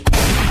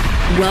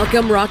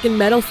Welcome, rock and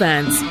metal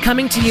fans.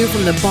 Coming to you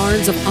from the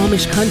barns of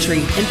Amish country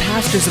and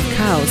pastures of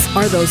cows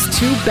are those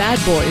two bad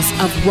boys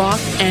of rock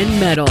and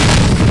metal.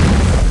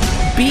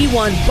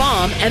 B1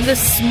 Bomb and the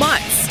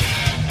Smuts.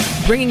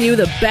 Bringing you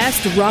the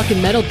best rock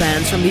and metal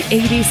bands from the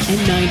 80s and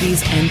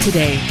 90s and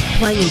today.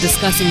 Playing and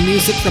discussing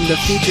music from the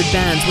featured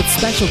bands with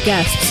special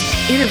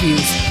guests,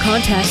 interviews,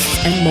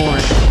 contests, and more.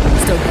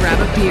 So grab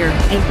a beer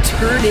and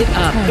turn it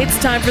up. It's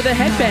time for the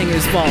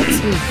Headbangers Vault. 8,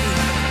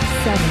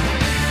 7,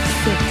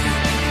 6,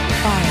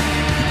 5,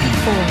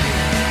 4,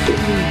 3,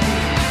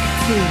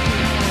 2,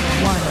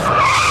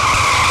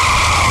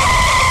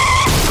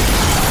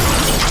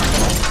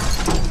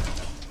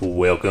 1.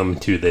 Welcome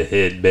to the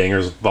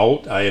Headbangers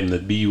Vault. I am the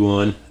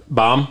B1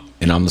 Bomb.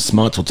 And I'm the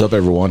Smuts. What's up,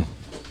 everyone?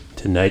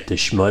 Tonight, the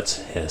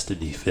Schmutz has to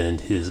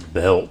defend his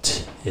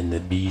belt in the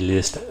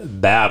B-list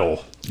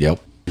battle. Yep.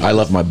 I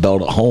left my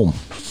belt at home,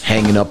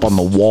 hanging up on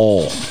the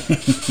wall.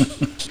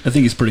 I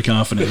think he's pretty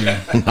confident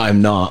here.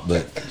 I'm not,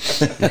 but...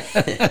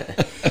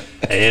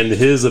 And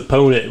his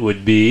opponent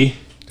would be...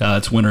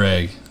 It's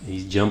Winteregg.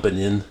 He's jumping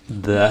in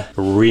the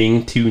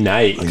ring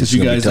tonight. Because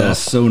you guys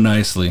asked so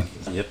nicely.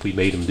 Yep, we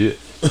made him do it.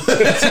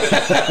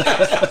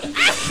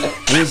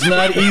 It was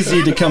not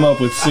easy to come up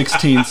with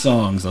 16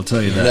 songs, I'll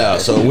tell you that. No,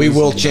 so we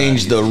will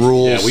change the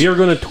rules. Yeah, we are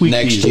going to tweak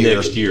next these year.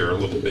 next year a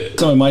little bit.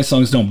 Some of my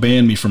songs don't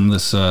ban me from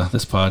this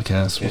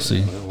podcast. We'll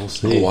see. Well, we'll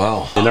see. Oh,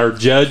 wow. And our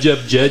judge of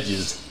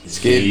judges. It's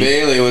Gabe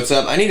Bailey. What's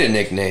up? I need a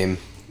nickname.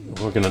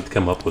 We're going to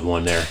come up with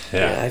one there.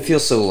 Yeah, I feel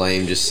so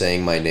lame just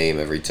saying my name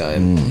every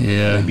time.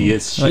 Yeah. Maybe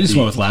it's I just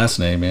went with last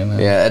name, man.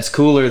 Yeah, that's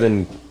cooler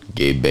than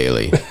Gabe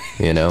Bailey,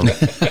 you know?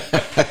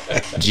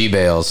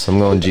 G-Bales. I'm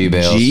going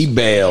G-Bales.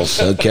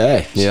 G-Bales.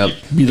 Okay. Yep.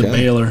 Be the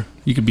bailer.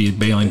 You could be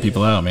bailing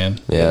people out, man.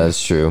 Yeah,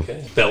 that's true.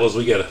 Okay. Fellas,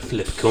 we got to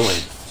flip a coin.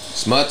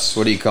 Smuts,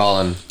 what are you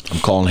calling? I'm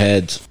calling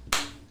heads.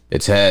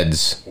 It's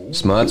heads.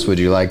 Smuts, would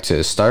you like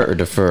to start or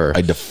defer?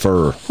 I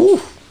defer.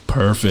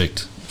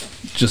 Perfect.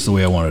 Just the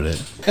way I wanted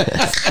it.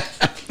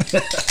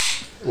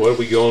 What are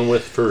we going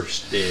with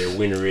first there,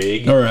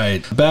 Winteregg? All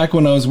right. Back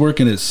when I was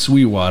working at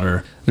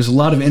Sweetwater, there's a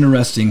lot of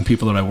interesting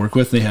people that I work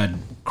with. They had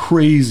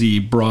crazy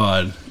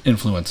broad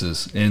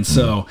influences. And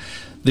so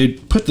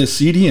they'd put this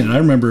CD in, and I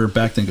remember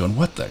back then going,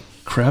 what the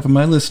crap am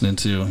I listening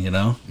to, you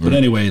know? But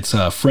anyway, it's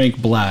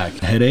Frank Black,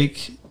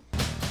 Headache.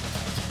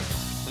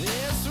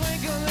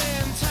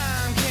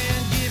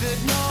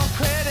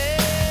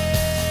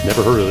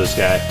 Never heard of this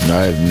guy.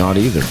 I have not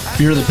either.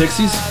 You heard of the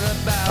Pixies?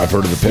 I've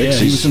heard of the Pixies.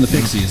 Yeah, he was in the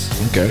Pixies.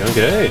 Okay.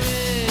 Okay.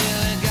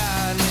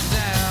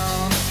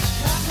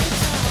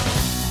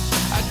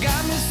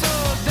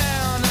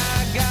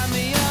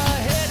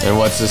 And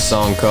what's this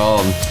song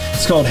called?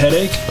 It's called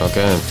Headache.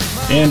 Okay.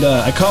 And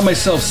I caught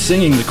myself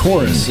singing the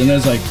chorus, and I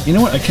was like, you know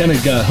what? I kind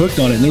of got hooked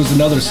on it. And there was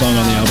another song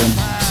on the album,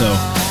 so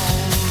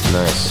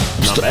Nice.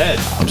 Not bad.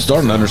 I'm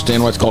starting to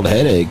understand why it's called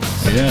Headache.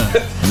 yeah.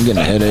 I'm getting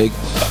a headache.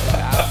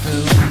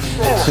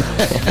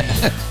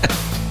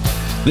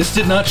 This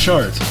did not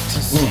chart.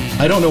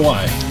 I don't know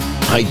why.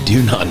 I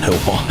do not know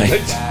why. I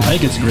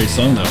think it's a great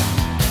song, though.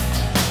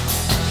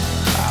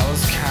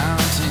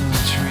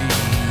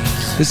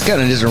 This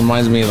kind of just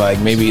reminds me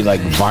of maybe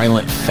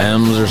Violent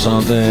Femmes or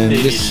something.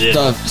 Just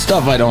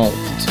stuff I don't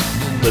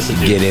Listen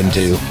to get it.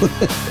 into.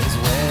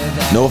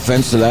 No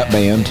offense to that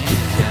band.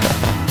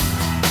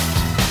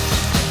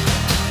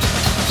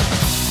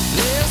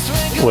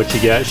 What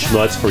you got,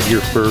 Schmutz, for your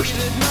first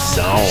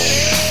song?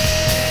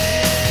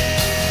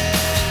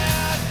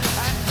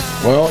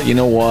 Well, you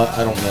know what?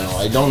 I don't know.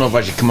 I don't know if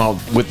I should come out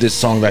with this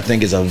song that I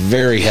think is a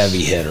very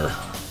heavy hitter.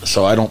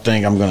 So I don't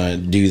think I'm going to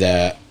do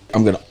that.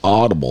 I'm going to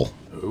audible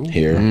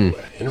here.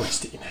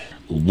 Interesting.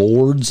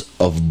 Lords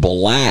of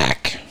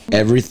Black.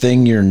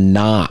 Everything You're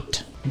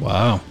Not.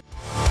 Wow.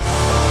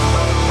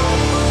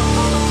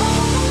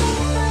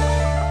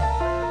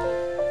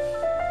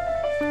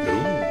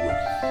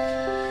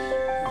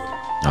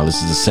 Now,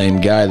 this is the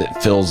same guy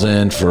that fills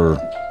in for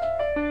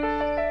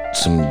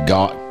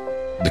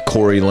the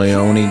Corey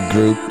Leone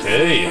group.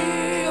 Hey.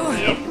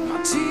 Yep.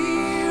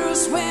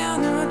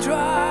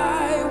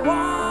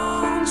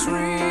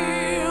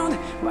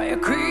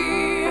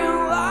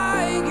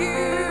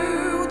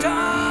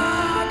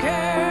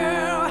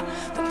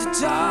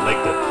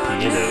 Like the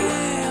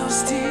piano.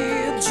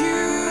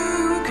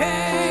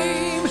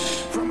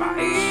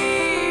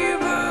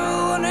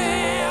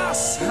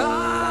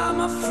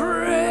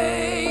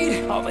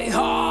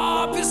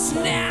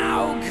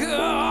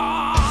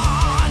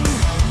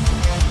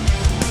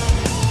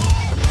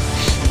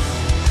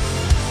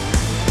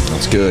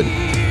 That's good. A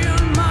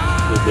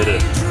little bit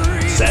of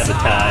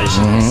sabotage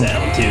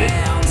sound to it.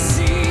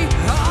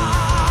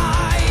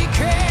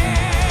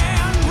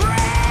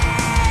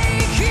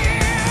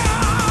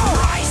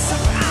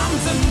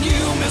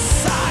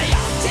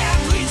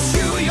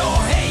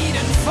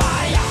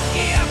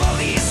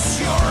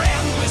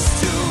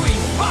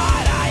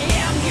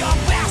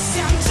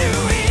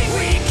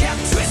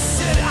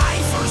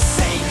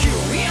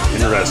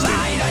 Interesting.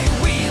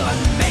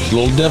 It's a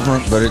little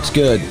different, but it's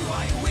good.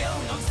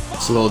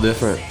 It's a little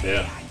different.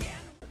 Yeah.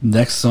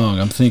 Next song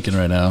I'm thinking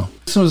right now.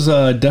 This was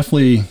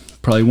definitely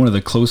probably one of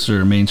the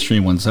closer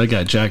mainstream ones. I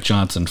got Jack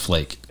Johnson,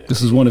 Flake.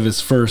 This is one of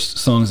his first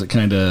songs that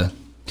kind of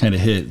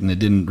hit, and it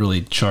didn't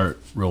really chart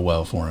real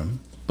well for him.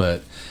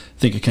 But I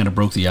think it kind of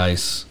broke the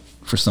ice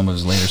for some of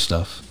his later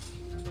stuff.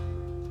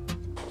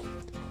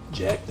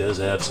 Jack does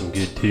have some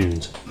good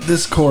tunes.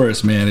 This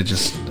chorus, man, I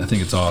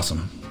think it's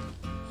awesome.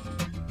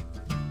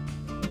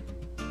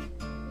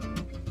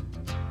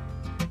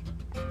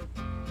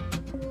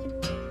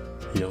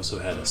 He also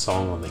had a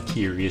song on the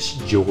Curious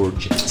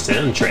George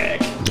soundtrack.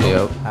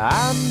 Yep.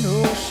 I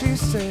know she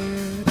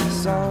said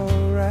it's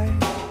alright,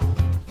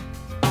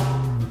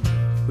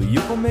 but you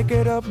gon' make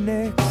it up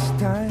next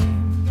time.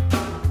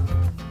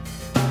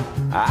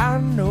 I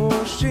know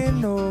she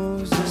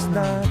knows it's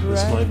not right.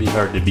 This might be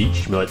hard to beat,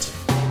 Smuts.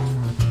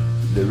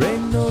 There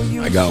ain't no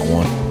use I got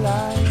one.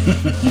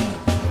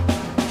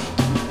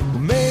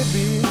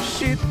 Maybe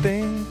she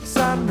thinks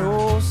I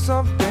know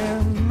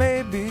something.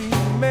 Maybe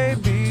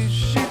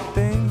she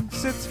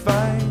thinks it's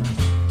fine.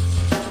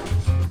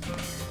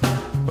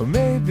 Or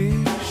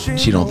maybe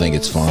She don't think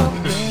it's fun.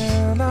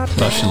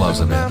 Oh, she loves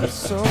it, man. I'm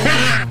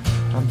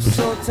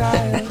so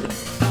tired.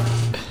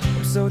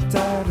 I'm so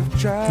tired of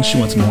trying. She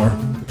wants more.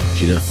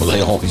 She does. Well,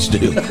 they always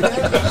do.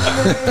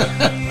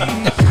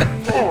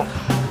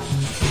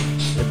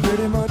 It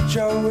pretty much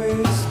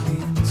always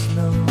means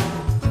no.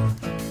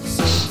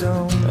 So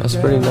don't. That's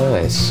pretty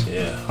nice.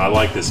 Yeah, I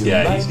like this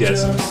guy. He's got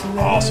some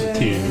awesome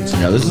tunes.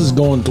 Now, this is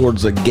going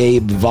towards a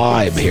Gabe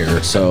vibe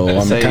here, so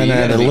I'm say kind you of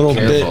at gotta a be little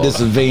careful. bit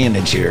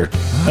disadvantage here.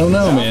 I don't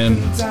know,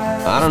 man.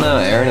 I don't know.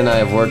 Aaron and I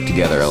have worked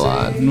together a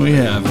lot. We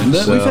have. And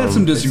So- we've had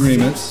some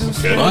disagreements.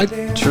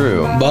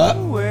 True. But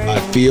I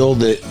feel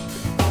that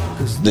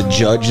the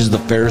judge is the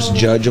fairest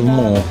judge of them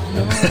all.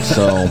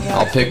 So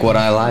I'll pick what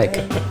I like.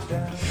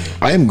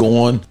 I am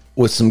going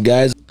with some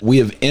guys we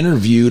have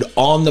interviewed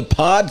on the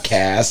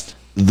podcast.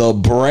 The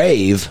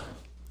Brave.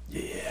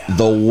 Yeah.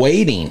 The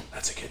Waiting.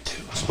 That's a good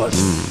tune. Smuts.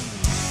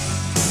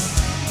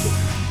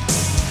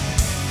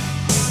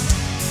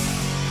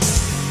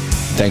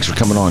 Thanks for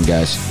coming on,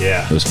 guys.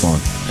 Yeah. It was fun.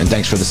 And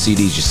thanks for the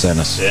CDs you sent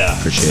us. Yeah.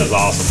 Appreciate That was it.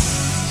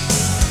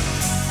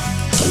 awesome.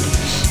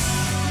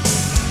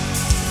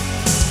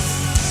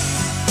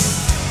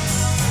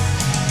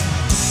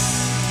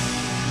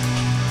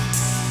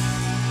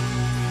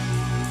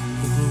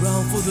 Look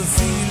around for the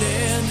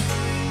feeling,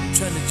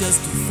 trying to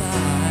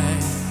justify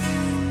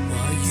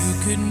why you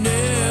could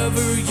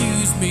never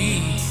use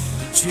me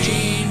to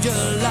change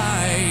your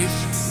life.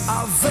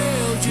 I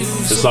failed you.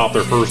 This is off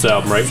their first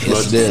album, right, Yes,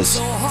 Smuts? it is.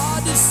 So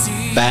hard to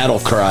see. Battle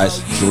Cries.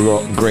 It's a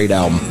real great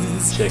album.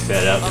 Check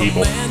that out,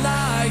 people. Man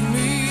like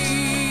me.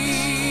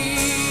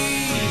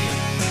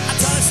 I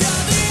try to show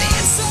the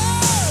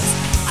answers.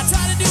 I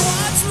try to do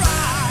what's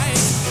right.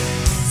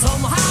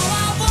 Somehow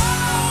I've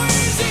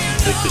always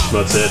I think the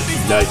Schmutz had a few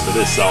nights for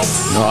this song.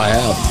 No, I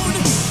have.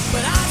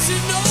 but I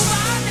should know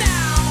by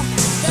now.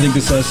 I think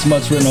this has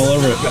Smuts written all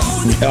over it.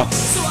 Yeah.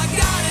 So I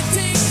gotta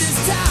take this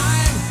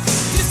time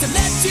just to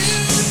let you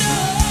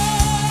know.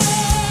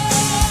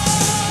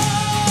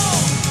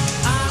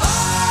 I'm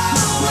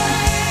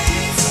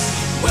always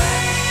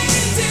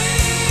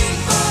waiting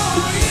for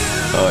you.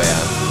 Oh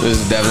yeah, this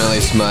is definitely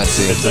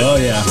Smutsy. It's a Oh,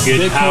 yeah. good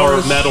Big power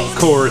chorus. metal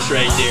chorus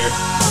right there.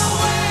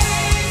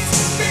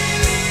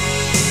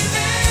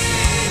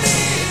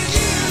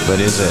 But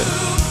is it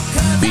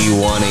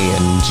B1y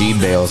and G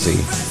Bailey?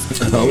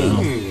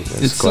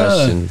 It's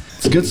question.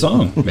 it's a good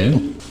song,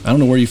 man. I don't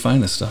know where you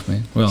find this stuff,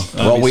 man. Well,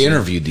 Well, we obviously,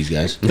 interviewed these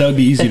guys. that would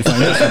be easy to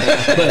find this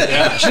one.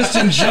 But just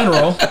in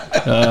general,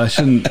 I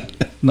shouldn't,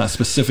 not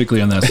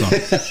specifically on that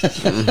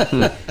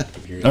song.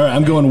 All right,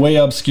 I'm going way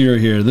obscure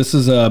here. This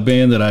is a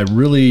band that I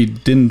really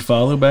didn't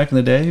follow back in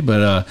the day,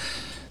 but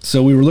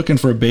so we were looking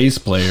for a bass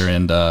player,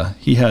 and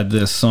he had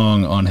this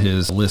song on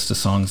his list of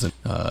songs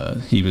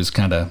that he was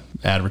kind of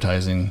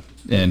advertising.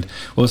 And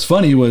what was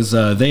funny was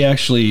they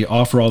actually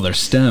offer all their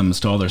stems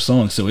to all their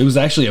songs, so it was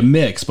actually a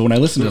mix. But when I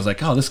listened to it, I was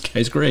like, "Oh, this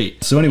guy's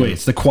great." So anyway,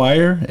 it's The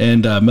Choir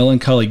and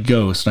Melancholy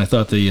Ghost, and I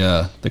thought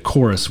the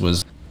chorus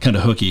was kind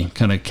of hooky,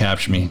 kind of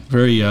captured me.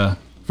 Very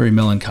very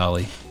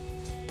melancholy.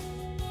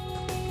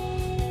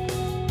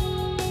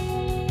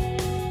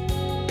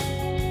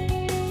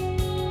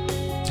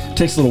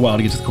 Takes a little while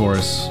to get to the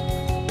chorus.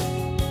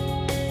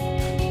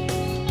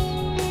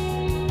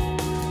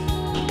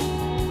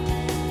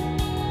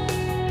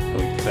 We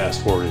can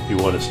fast forward if you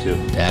want us to.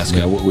 Ask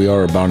Yeah, him. we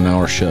are about an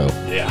hour show.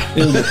 Yeah.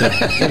 It'll get there.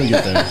 It'll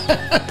get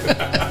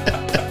there.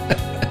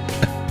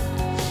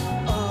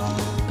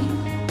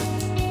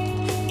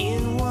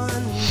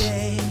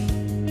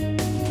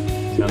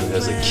 Kind of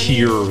has a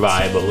Cure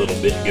vibe a little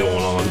bit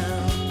going on.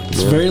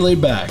 It's very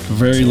laid back.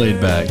 Very laid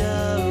back.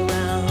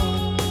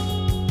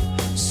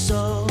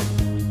 So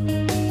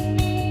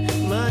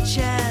much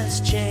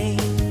has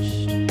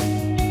changed.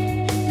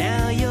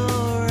 Now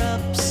you're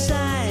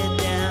upside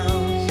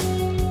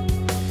down.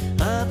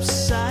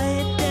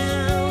 Upside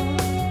down.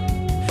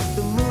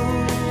 The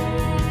moon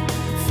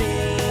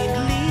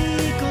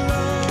faintly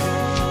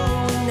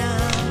glowing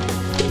now.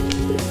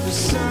 The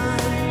sun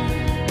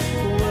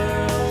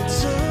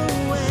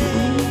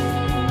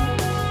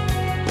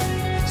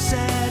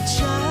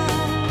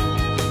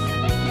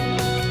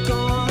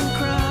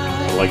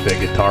like that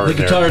guitar. The in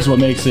there. guitar is what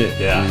makes it.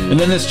 Yeah. And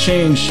then this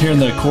change here in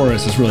the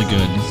chorus is really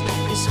good.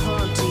 is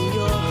haunting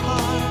your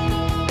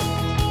heart.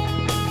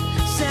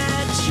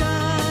 Sad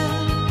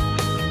child,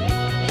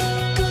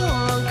 go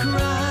on,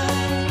 cry.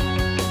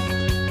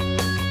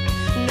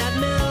 That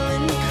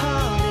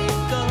melancholy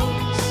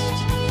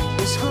ghost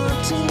is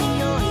haunting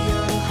your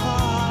young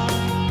heart.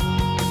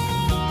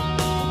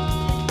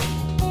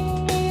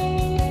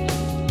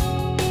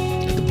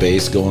 The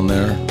bass going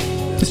there.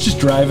 It's just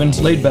driving,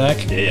 laid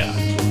back. Yeah.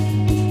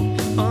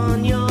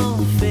 On your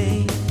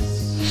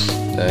face,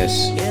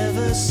 Nice.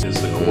 ever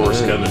Is the chorus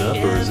coming up,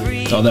 or is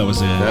it? Oh, that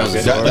was it. That was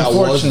That was the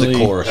Unfortunately-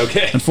 chorus.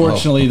 Okay.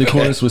 Unfortunately, the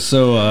chorus was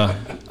so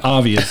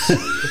obvious.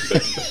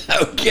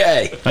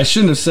 Okay. I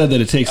shouldn't have said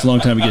that it takes a long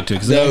time to get to it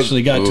because I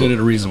actually got to it at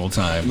a reasonable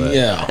time. But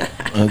Yeah.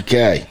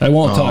 Okay. I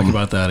won't talk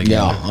about that again.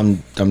 Yeah,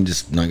 I'm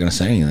just not gonna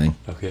say anything.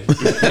 Okay.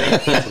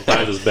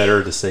 Sometimes it's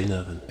better to say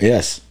nothing.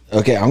 Yes.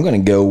 Okay, I'm going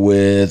to go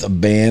with a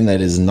band that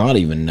is not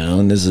even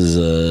known. This is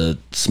a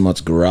Smuts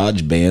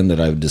garage band that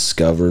I've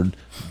discovered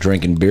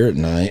drinking beer at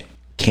night.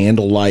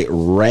 Candlelight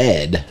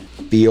Red.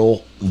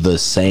 Feel the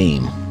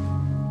Same.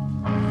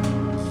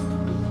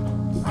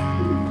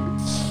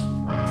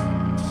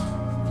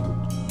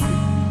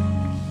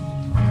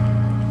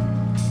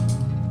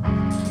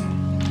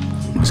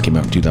 This came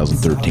out in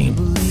 2013.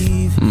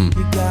 Believe you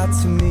got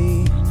to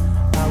me.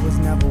 I was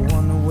never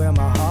one to wear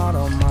my heart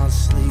on my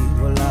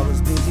sleeve. Well, I was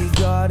busy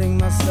guarding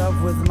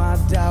myself with my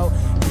doubt.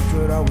 You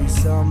could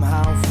always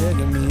somehow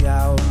figure me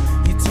out.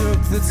 You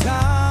took the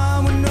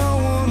time when no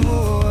one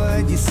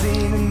would. You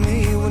seen in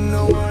me when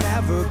no one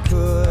ever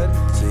could.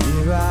 So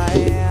here I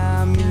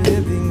am, you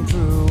living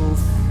proof.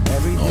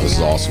 Everything Oh, this is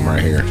awesome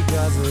right here.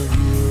 because of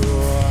you.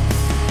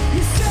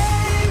 You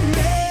saved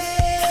me.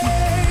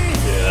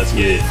 Yeah, that's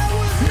good.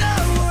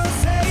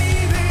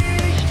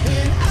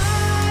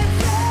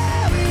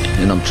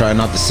 And I'm trying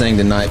not to sing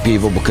tonight,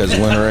 people, because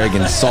Winteregg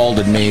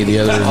insulted me the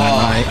other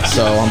night.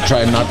 So I'm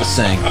trying not to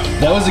sing.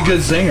 That was a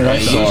good singer. I'm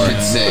You sorry.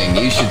 should sing.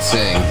 You should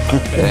sing.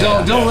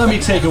 Yeah. Don't let me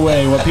take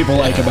away what people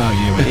like about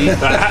you.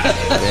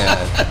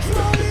 Yeah.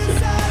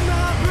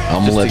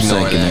 I'm Just lip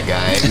ignore syncing that it.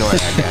 guy. Ignore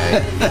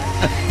that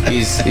guy.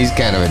 He's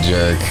kind of a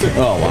jerk.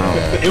 Oh, wow.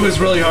 It was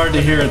really hard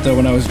to hear it though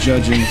when I was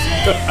judging.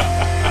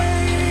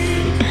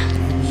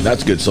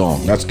 That's a good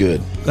song. That's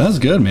good. That was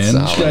good, man.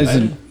 Solid, You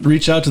guys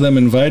reach out to them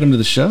and invite them to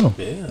the show.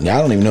 Yeah,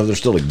 I don't even know if they're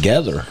still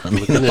together. I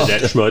mean, Look into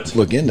that, Smuts.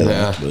 look into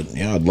that. But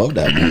yeah, I'd love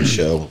to have them on the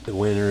show. The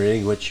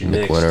Winteregg, what's your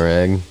next?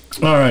 Winteregg.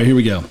 All right, here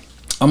we go.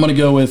 I'm going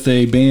to go with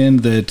a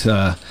band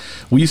that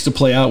we used to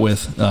play out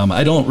with.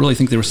 I don't really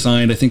think they were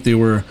signed. I think they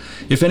were,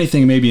 if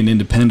anything, maybe an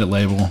independent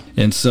label.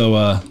 And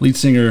so lead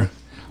singer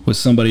was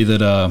somebody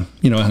that, I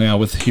hung out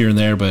with here and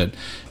there, but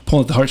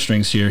pulling at the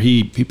heartstrings here,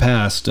 he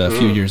passed a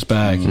few years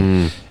back.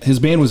 His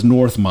band was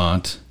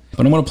Northmont,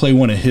 but I'm going to play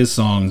one of his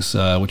songs,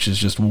 which is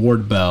just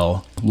Ward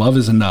Bell, Love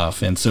Is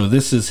Enough. And so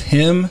this is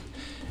him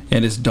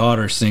and his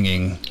daughter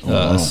singing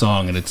a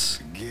song, and it's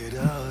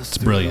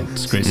brilliant.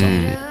 It's a great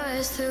song.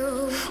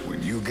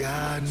 When you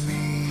got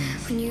me,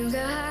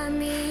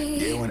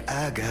 yeah, when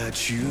I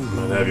got you.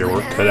 I'll have your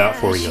work cut out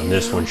for you on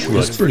this one, It's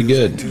Smuts. pretty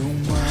good.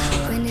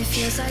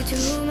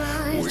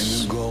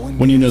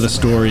 When you know the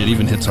story, it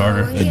even hits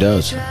harder. It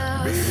does.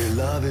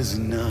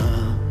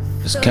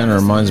 This kind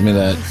of reminds me of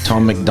that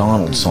Tom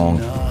McDonald song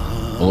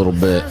a little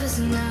bit.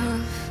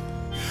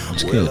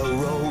 It's good.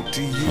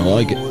 I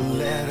like it.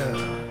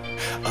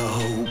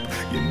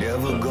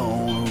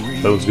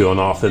 Those going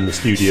off in the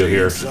studio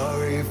here. I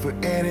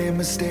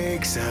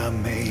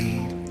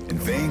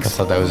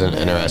thought that was an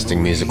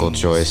interesting musical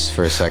choice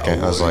for a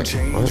second. I was like,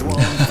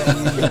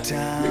 what?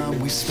 I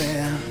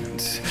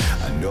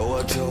know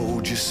I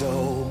told you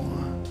so.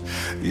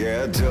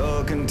 Yeah, it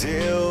took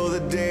until the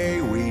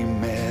day we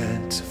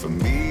met for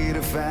me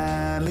to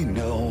finally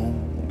know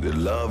that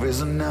love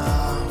is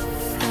enough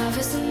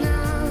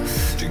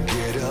to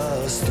get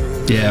us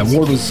through. Yeah,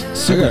 Ward was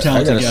super I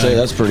talented gotta guy. say,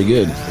 that's pretty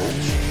good.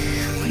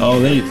 Oh,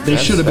 they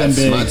should have been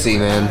That's big. Smutsy,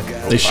 man.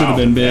 They should have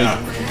been big.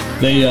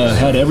 They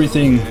had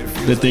everything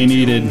that they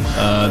needed.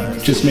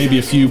 Just maybe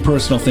a few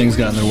personal things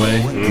got in their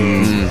way.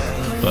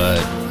 But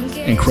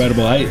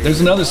incredible. There's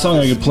another song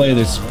I could play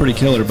that's pretty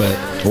killer, but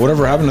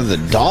Whatever happened to the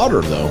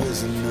daughter, though?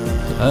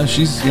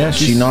 she's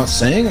She not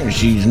singing, or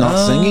she's not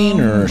singing,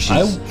 or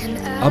she's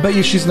I'll bet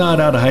you she's not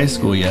out of high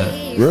school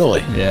yet.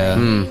 really?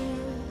 Yeah.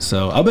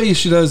 So I'll bet you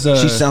she does.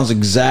 She sounds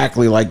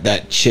exactly like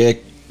that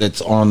chick that's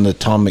on the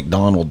Tom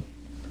McDonald.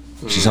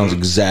 She sounds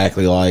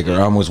exactly like her.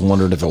 I almost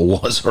wondered if it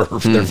was her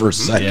there for a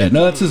second. Yeah,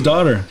 no, that's his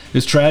daughter.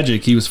 It's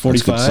tragic. He was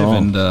That's a good 45 song.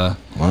 and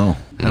Wow.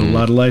 had a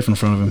lot of life in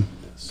front of him.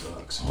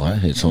 Well, that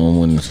hits home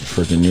when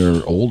freaking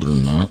you're older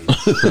than that.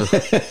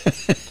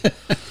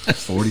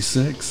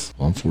 46.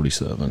 Well, I'm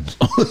 47.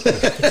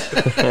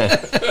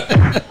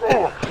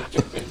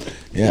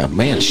 Yeah,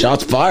 man,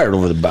 shots fired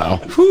over the bow.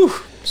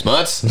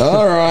 Smuts?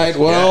 All right,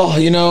 well,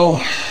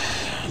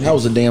 That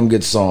was a damn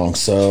good song.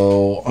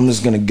 So I'm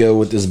just going to go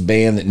with this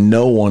band that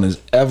no one has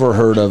ever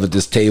heard of at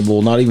this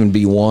table. Not even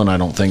B1. I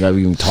don't think I've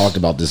even talked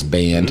about this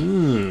band.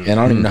 And I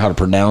don't even know how to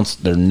pronounce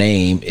their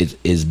name. It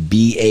is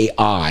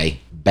BAI,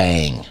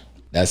 Bang.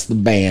 That's the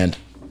band.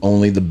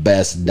 Only the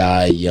best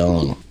die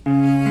young.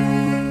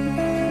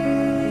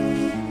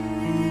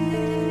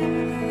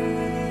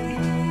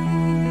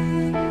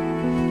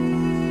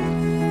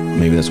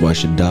 Maybe that's why I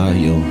should die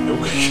young. When we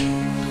were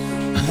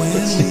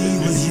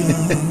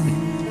young,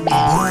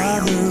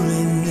 brother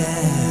and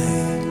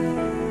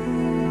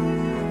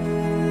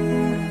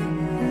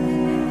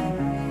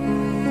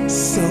I,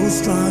 so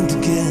strong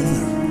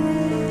together,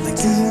 like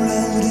two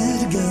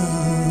loaded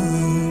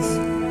guns.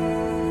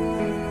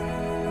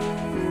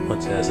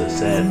 Smuts has a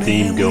sad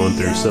theme going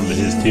through some of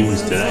his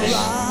tunes tonight.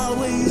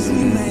 Always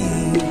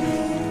remain.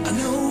 I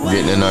know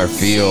Getting in our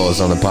feels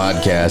on the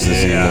podcast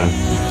this evening.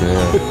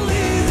 Yeah.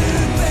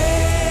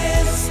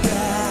 best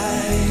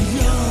die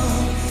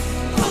young.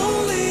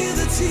 Only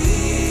the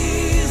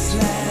tears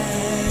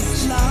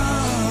last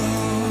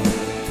long.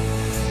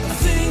 I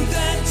think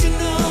that you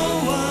know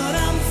what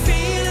I'm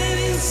feeling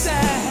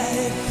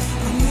inside.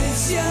 I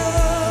miss you.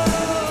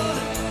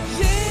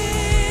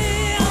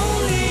 Yeah,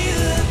 only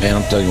the Man,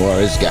 I'm telling you what,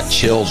 I just got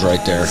chills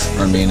right there.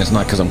 I mean, it's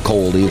not because I'm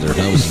cold either.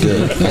 That was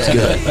good. That's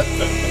good.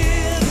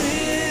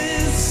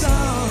 this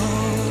song.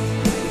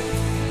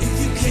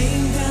 If you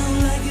came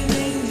down like an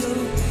angel,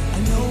 I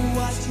know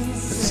what you That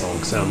feel.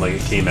 song sounded like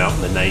it came out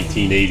in the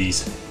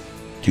 1980s.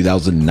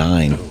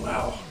 2009.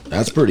 Wow.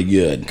 That's pretty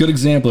good. Good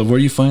example of where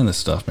you find this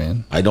stuff,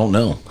 man. I don't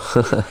know.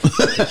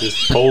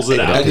 Just pulls it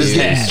out. I just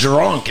get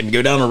drunk and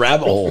go down a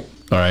rabbit hole.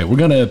 All right, we're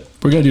gonna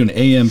do an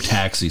AM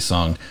Taxi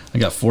song. I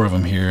got 4 of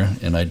them here,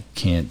 and I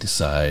can't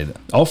decide.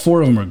 All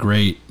 4 of them are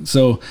great.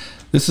 So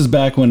this is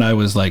back when I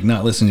was like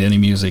not listening to any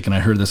music, and I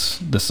heard this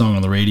song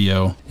on the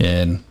radio,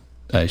 and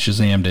I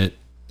Shazammed it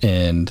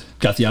and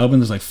got the album.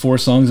 There's like 4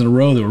 songs in a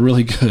row that were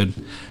really good.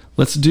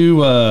 Let's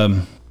do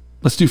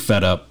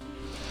Fed Up.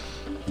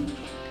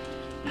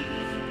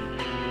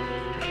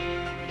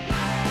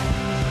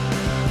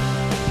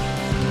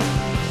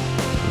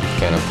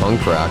 Kind of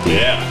punk rocky.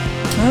 Yeah.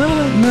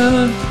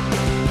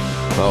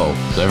 Oh,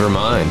 never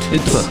mind.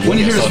 It's when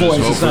you hear his I'll just voice,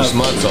 vote it's for not,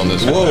 Smuts on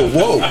this one.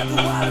 Whoa.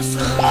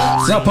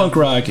 it's not punk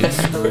rock. It's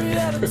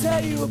That'll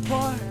tear you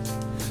apart.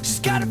 She's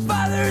got her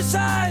father's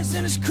eyes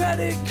and his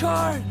credit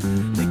card.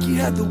 Think he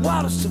had the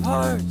wildest of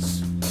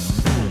hearts.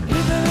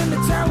 Living in the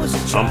town was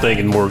a I'm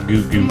thinking more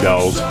Goo Goo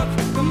Dolls.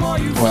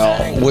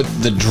 Well,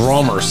 with the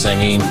drummer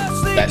singing,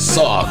 that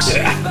sucks.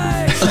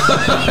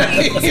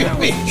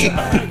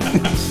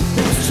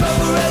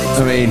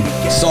 I mean,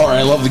 sorry,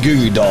 I love the Goo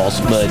Goo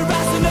Dolls, but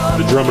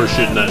The drummer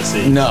should not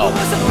sing. no.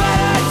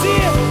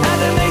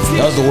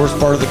 That was the worst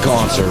part of the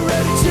concert.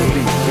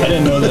 I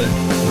didn't know that.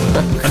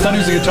 I thought he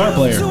was a guitar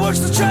player.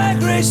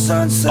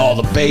 Oh,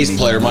 the bass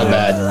player, my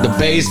bad. The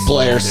bass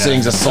player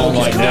sings a song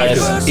like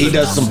this. He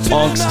does some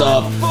punk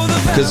stuff,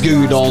 because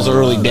Goo Goo Dolls'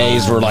 early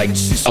days were like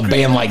a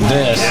band like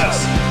this.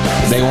 Yes.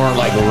 They weren't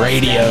like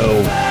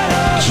radio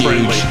huge.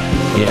 Friendly.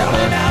 Yeah.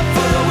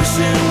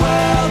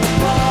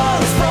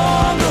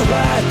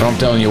 But I'm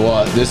telling you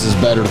what, this is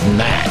better than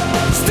that.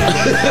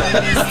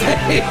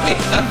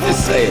 I'm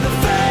just saying.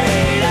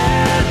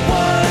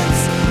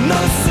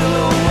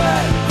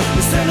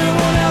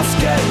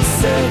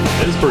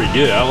 It's pretty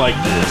good. I like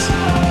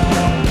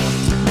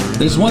this.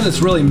 There's one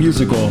that's really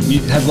musical.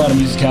 It has a lot of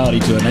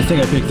musicality to it. And I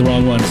think I picked the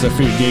wrong one because I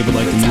figured Gabe would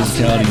like the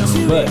musicality on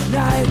them. But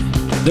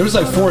there was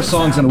like 4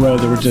 songs in a row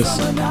that were just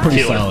pretty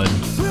Killer. solid.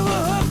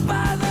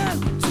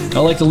 I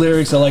like the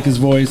lyrics. I like his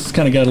voice. It's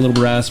kind of got a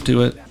little rasp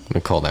to it. I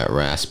call that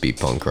raspy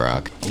punk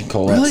rock.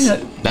 Really?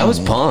 That was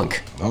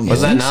punk.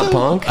 Was that not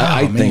punk?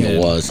 I think man. it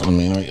was. I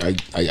mean,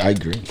 I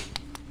agree.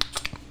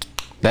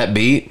 That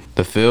beat,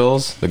 the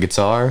fills, the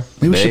guitar,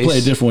 Maybe we should bass. play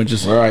a different one.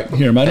 Just All right.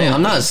 hear him. Hey,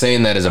 I'm not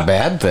saying that as a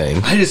bad thing.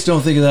 I just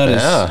don't think of that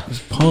Yeah. as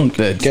punk.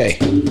 Okay.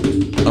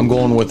 I'm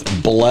going with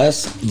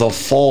Bless the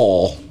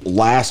Fall,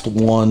 Last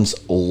Ones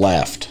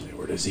Left.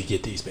 Where does he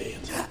get these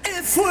bands?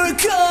 If we're going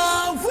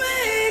down,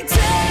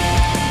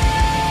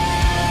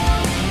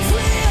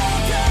 we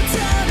all go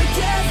down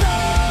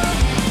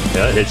together.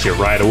 That hits you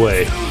right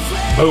away.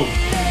 Boom.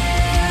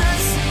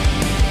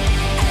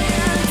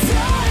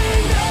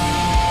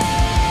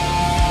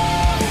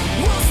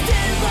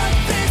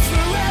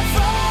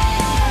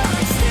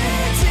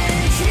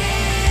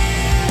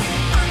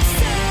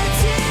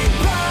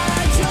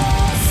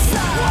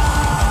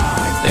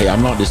 Hey,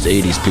 I'm not just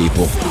 80s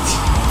people.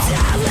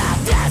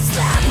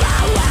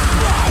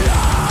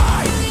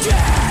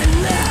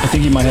 I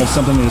think he might have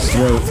something in his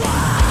throat.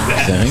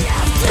 Thing.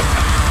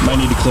 Might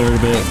need to clear it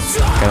a bit.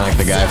 Kind of like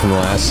the guy from the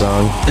last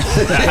song.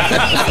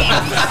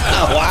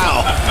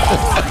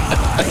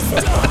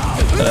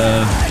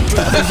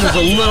 This is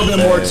a little bit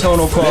more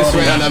tonal This quality.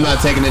 round, I'm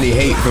not taking any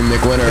hate from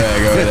Nick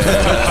Winteregg over there.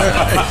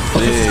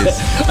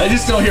 Jeez. I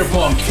just don't hear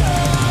punk.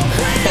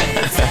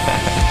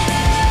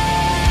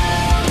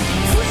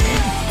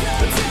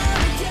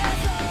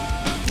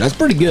 That's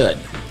pretty good.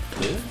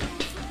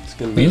 It's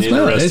going to be an It's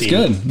bad. It's interesting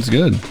good. It's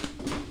good.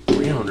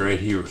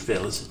 here,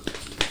 fellas.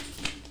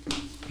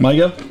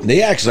 Micah?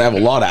 They actually have a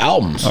lot of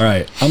albums. All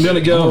right. I'm going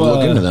to go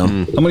look into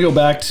them. I'm going to go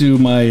back to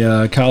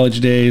my college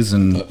days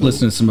and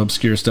listen to some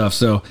obscure stuff.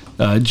 So,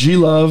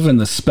 G-Love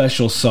and the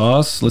Special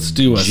Sauce. Let's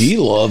do a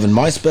G-Love and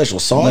My Special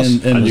Sauce.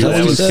 And I knew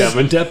that let's was do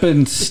coming.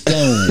 Steppin'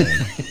 Stone.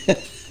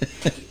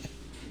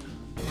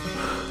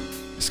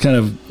 It's kind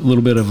of a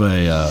little bit of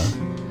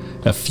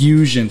a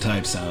fusion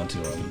type sound to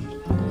it.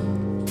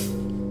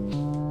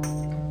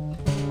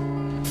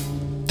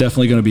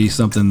 Definitely going to be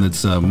something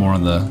that's more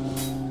on the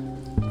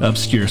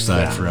obscure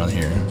side for around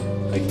here.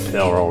 I can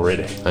tell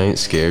already. I ain't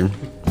scared.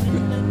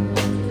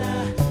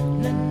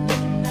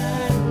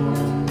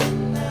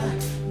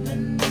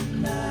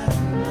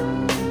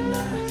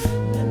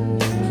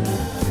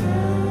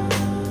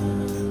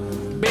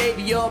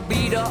 Baby, you're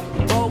beat up,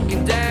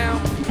 broken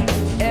down.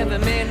 Every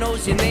man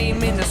knows your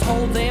name in this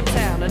whole damn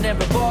town. And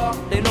every bar,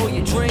 they know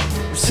you drink.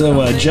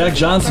 So Jack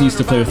Johnson used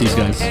to play with these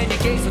guys. It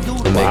makes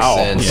Wow.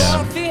 sense.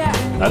 Yeah.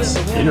 That's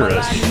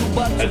interesting.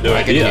 I had no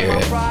I can idea. hear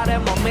it. I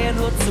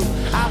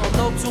don't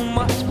know too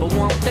much, but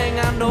one thing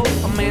I know,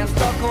 a man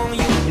stuck on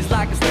you is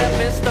like a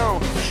stepping stone.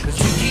 Cause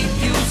you keep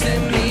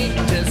using me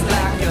just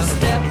like a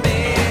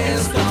stepping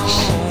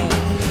stone.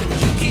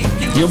 You keep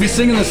using You'll be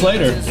singing this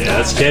later. Yeah,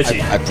 that's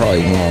catchy. I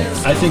probably won't.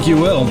 I think you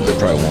will. I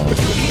probably won't.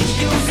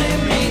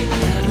 using me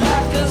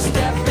like a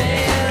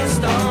stepping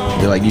stone.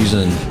 Be like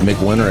using Mick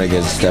Winteregg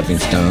as a stepping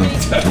stone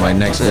to my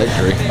next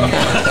victory.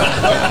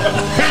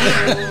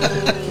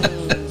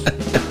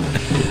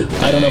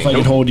 I don't know if I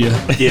can hold you.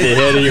 Get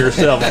ahead of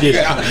yourself.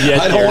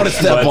 I don't want to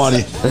step on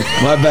you.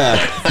 My bad.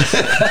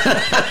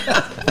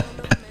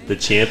 The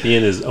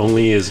champion is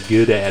only as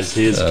good as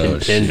his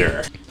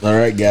contender. All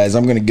right, guys,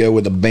 I'm going to go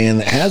with a band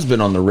that has been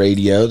on the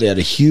radio. They had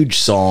a huge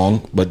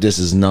song, but this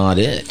is not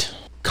it.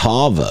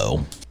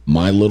 Cavo,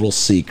 My Little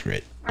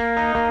Secret.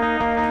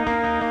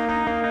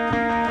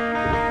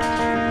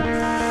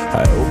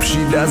 I hope she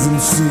doesn't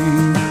see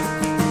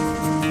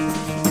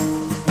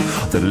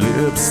the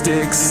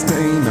lipstick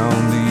stain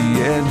on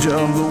the edge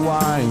of the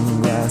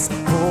wine glass.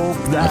 Hope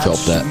that I've felt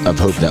that. I've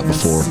hoped that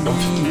before.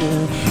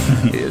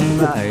 in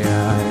my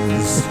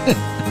eyes.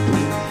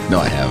 No,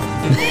 I haven't.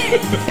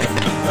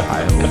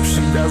 I hope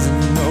she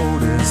doesn't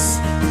notice.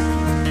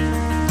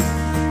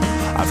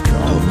 I've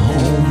come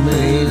home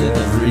late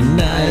every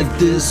night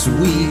this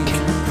week.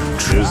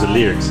 There's the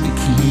lyrics. To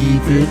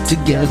keep it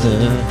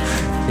together,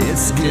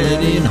 it's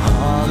getting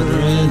harder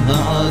and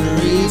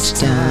harder each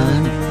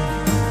time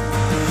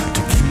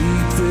to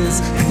keep this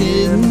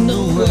hidden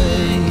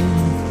away.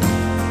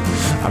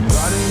 I'm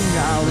running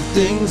out of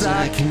things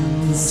I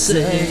can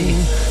say,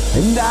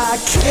 and I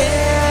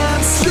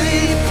can't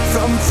sleep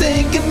from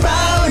thinking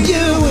about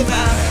you, and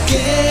I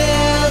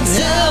can't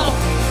tell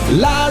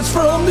lies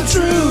from the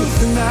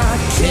truth, and I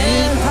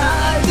can't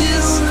hide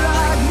this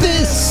like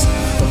this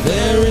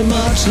Very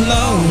much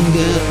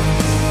longer.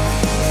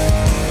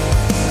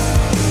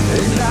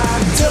 and I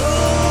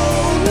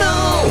don't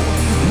know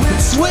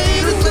which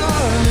way to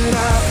run, and I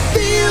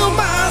feel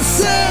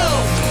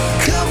myself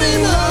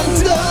coming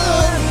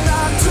undone, and I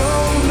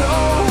don't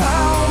know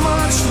how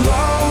much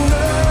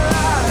longer I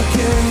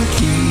can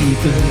keep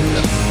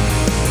it.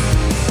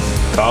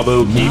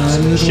 Cabo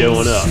keeps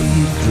showing up.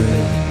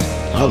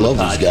 I love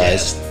those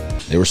guys.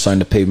 They were signed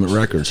to Pavement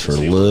Records for a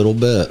little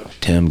bit.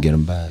 Tim, get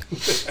them back.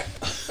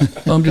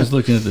 I'm just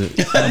looking at the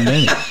how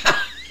many.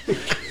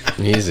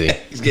 Easy.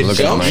 He's getting Look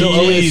at my, So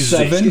only Easy.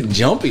 seven. Getting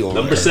jumpy on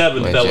Number there.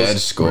 7, my fellas.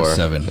 judge score. We're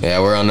 7. Yeah,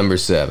 we're on number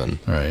 7.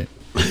 All right.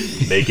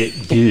 Make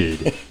it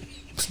good.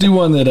 Let's do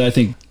one that I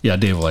think,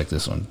 Dave will like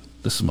this one.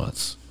 The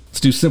Smuts. Let's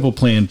do Simple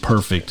Plan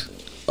Perfect.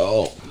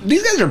 Oh,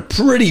 these guys are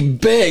pretty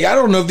big. I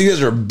don't know if these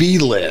guys are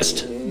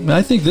B-list.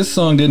 I think this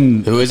song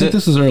didn't. Who is I think it?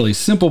 This is early.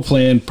 Simple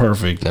Plan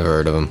Perfect. Never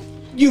heard of him.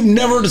 You've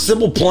never heard of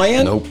Simple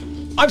Plan? Nope.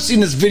 I've seen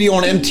this video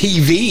on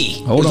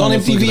MTV. Hold it was on, on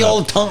let's look MTV it all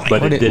up. the time.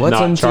 But it did what's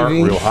not on chart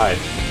TV? real high.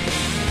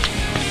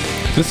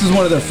 This is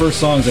one of their first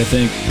songs, I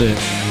think, that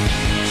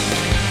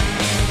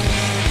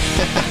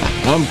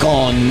I'm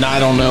calling, I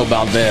don't know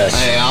about this.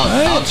 Hey,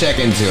 I'll check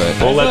into it.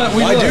 Well,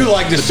 I do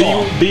like this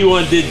song.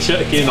 B1 did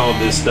check in on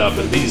this stuff,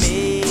 and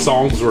these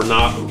songs were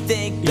not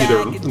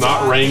either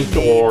not ranked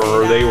or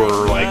they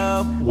were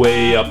like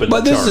way up in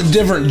But the this charts. is a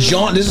different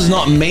genre. This is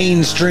not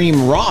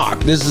mainstream rock.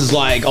 This is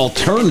like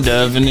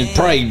alternative, and it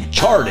probably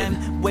charted.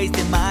 I'm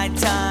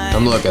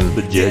looking.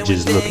 The judge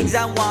is looking.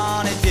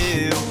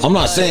 I'm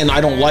not saying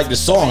I don't like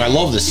this song. I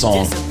love this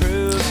song.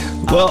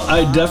 Well,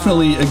 I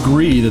definitely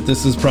agree that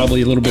this is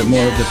probably a little bit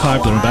more of the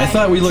popular one, but I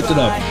thought we looked it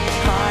up.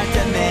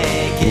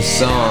 This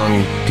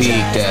song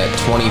peaked at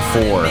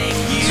 24.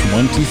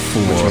 24.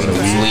 It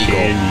was legal.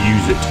 And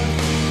use it.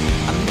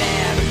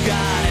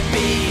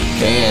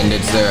 And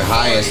it's their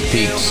highest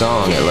peaked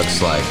song, it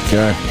looks like.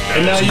 Okay.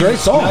 And now It's a you- great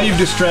song. Now you've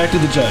distracted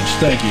the judge.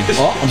 Thank you.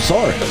 Oh, I'm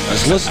sorry.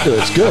 Let's listen to it.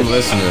 It's good. I'm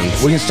listening.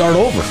 We can start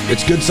over.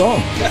 It's a good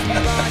song.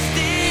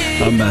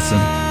 I'm messing.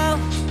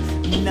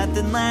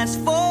 Nothing lasts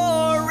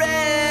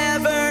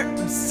forever.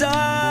 I'm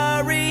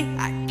sorry,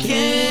 I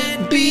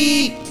can't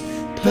be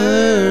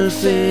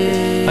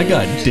perfect. I I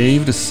got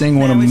Dave to sing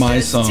one of my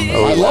songs.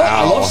 I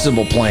love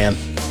Simple Plan.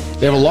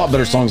 They have a lot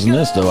better songs than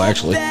this, though,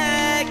 actually. Sorry,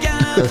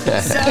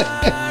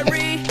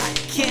 I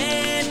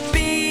can't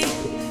be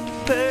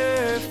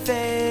perfect.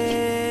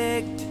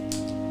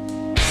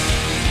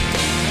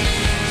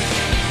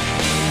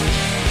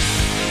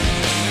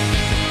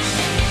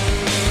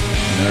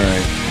 All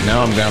right.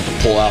 Now I'm going to have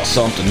to pull out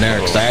something there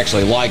because I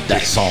actually like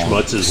that song.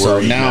 Smuts is so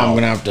worried now I'm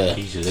now. going to have to...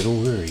 He's a little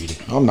worried.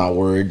 I'm not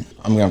worried.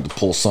 I'm going to have to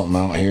pull something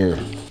out here.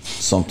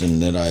 Something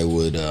that I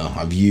would...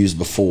 I've used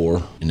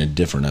before in a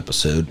different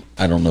episode.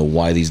 I don't know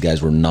why these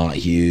guys were not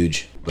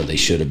huge, but they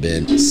should have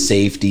been.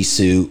 Safety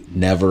Suit,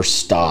 Never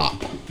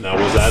Stop.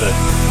 Now, was that a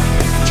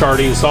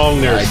charting song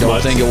there, I don't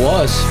Smuts? think it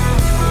was.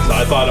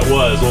 I thought it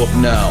was. Well,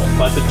 No.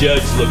 let the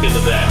judge look into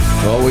that.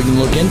 Well, we can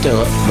look into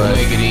it, but...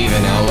 Make it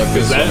even. I'll look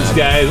Because this one those up.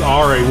 guys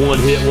are a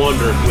one-hit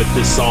wonder with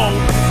this song.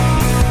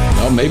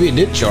 Well, maybe it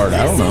did chart.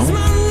 I don't know.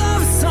 My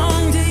love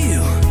song to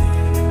you.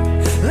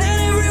 Let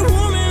every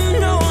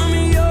woman know I'm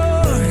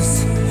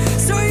yours,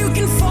 so you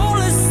can fall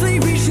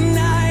asleep each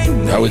night.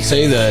 I would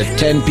say the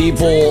 10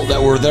 people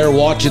that were there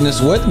watching this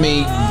with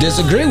me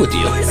disagree with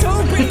you.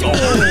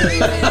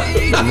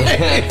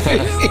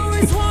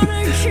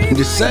 I'm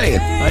just saying.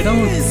 I don't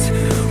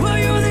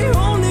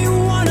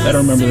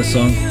remember this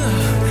song.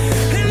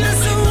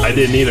 I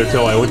didn't either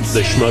till I went to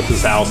the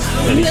Schmutz's house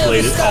and he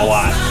played it a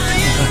lot. I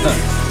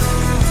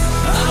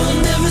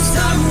will never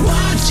stop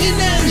watching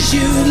as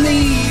you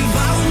leave.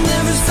 I will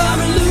never stop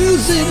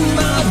losing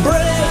my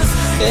breath.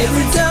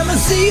 Every time I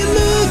see you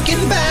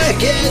looking back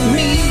at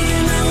me,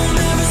 I will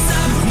never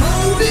stop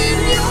holding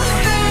your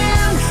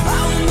hand.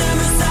 I will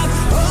never stop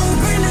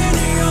opening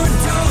your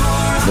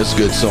door. That's a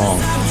good song.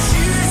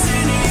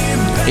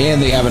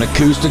 And they have an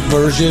acoustic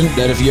version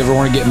that if you ever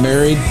want to get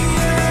married,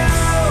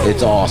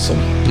 it's awesome.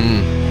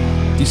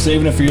 You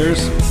saving it for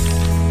yours?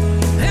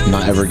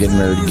 Not ever getting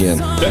married again.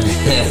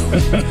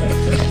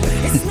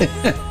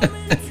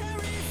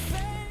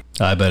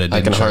 I bet it didn't.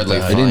 I can hardly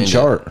It find didn't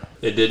chart.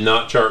 It did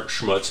not chart,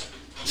 Schmutz.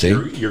 See?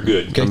 You're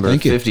good. Okay, Number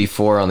thank you.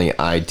 54 on the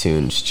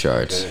iTunes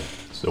charts.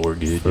 So we're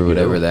good. For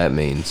whatever that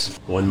means.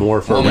 One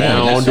more for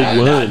Man, round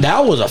one.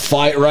 that was a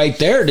fight right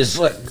there. Just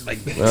like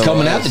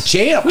coming out the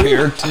champ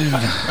here.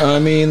 I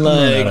mean,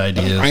 like,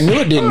 ideas. I knew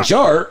it didn't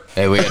chart.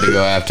 Hey, we had to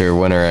go after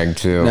Winteregg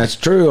too. That's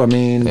true. I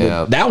mean,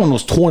 Yeah. that one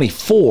was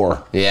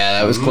 24. Yeah,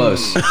 that was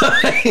close.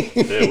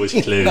 It was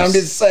close. I'm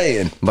just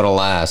saying. But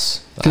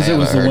alas, I 'Cause it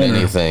was haven't the heard winner.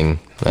 anything.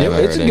 I Yeah,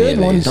 haven't it's a heard any good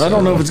of one. these, I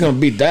don't know so- if it's going to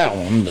beat that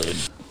one. But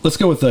Let's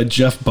go with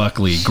Jeff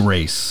Buckley,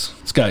 Grace.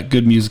 It's got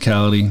good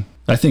musicality.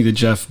 I think that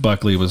Jeff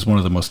Buckley was one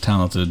of the most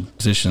talented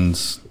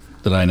musicians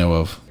that I know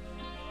of.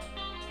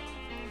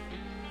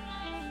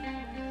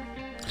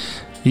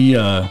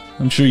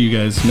 I'm sure you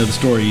guys know the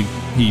story.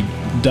 He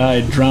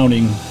died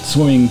drowning,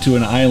 swimming to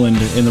an island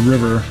in the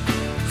river.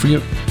 I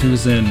forget if he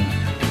was in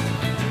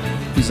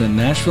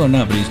Nashville or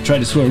not, but he tried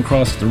to swim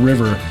across the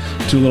river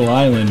to a little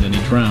island and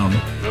he drowned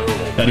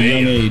at a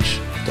young age.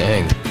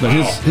 Dang. But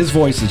his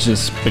voice is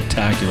just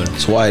spectacular.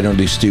 that's why I don't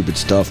do stupid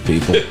stuff,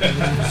 people.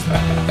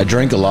 I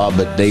drink a lot,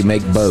 but they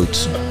make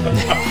boats.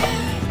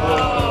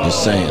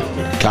 Just saying.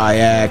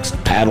 Kayaks,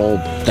 paddle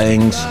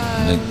things,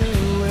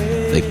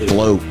 they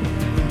float.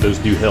 Those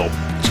do help.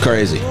 It's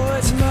crazy.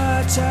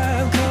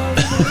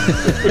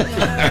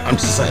 I'm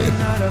just saying.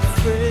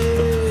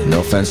 No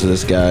offense to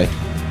this guy.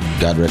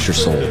 God rest your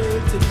soul.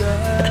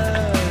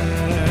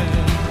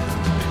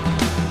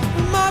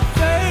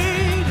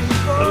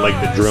 I like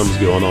the drums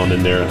going on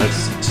in there.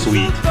 That's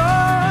sweet.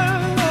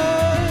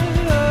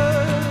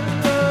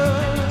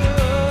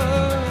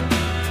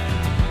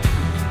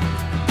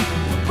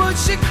 But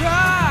she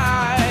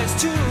cries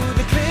to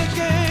the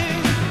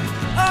clicking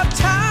of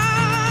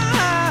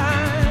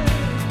time,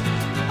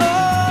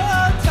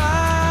 of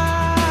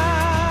time.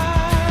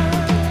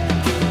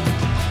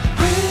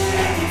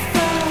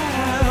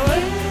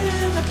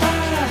 When the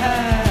fire,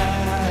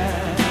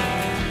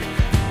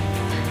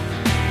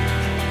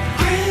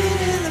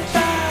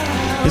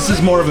 This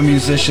is more of a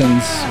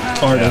musician's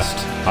artist.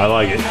 I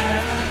like it.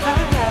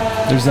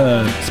 There's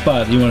a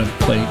spot you want to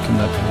play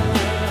coming up.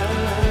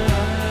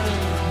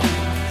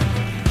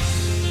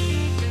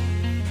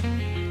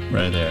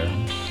 Right there.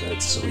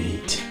 That's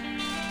sweet.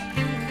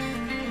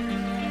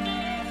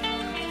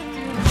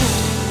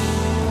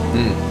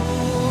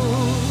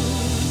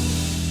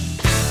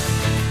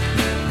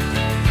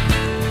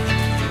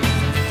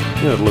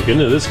 Yeah, look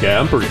into this guy.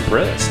 I'm pretty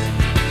impressed.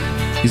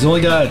 He's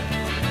only got.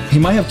 He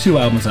might have 2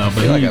 albums out, I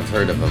but feel like I've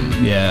heard of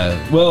him.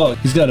 yeah. Well,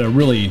 he's got a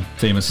really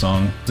famous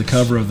song. The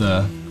cover of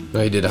the Oh,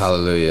 he did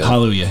Hallelujah.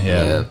 Hallelujah.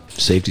 Yeah.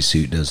 Safety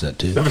Suit does that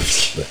too.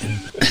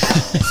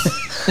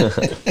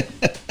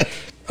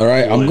 All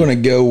right, I'm going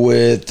to go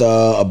with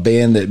a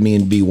band that me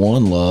and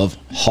B1 love.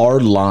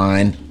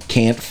 Hardline,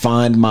 Can't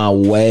Find My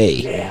Way.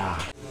 Yeah.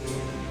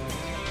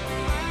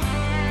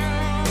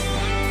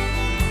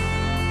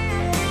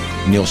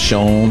 Neil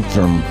Schon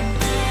from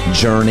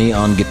Journey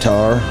on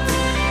guitar.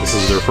 This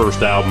is their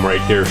first album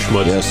right there,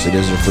 Schmutz. Yes, it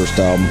is their first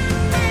album.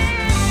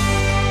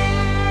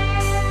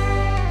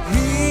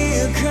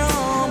 here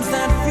comes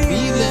that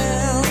feeling.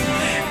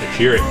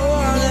 hear it.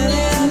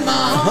 In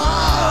my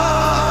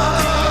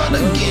heart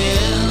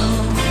again.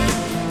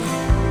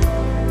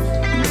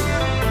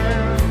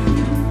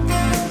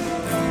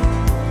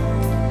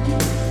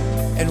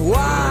 And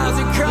why is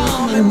it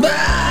coming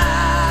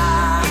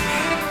back?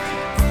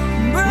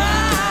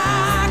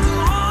 Back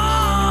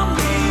on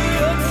me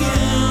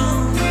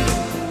again.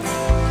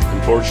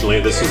 Unfortunately,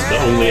 this is the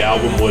only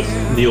album with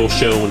Neil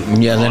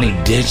Schon. Yeah, then on he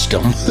it. ditched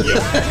them.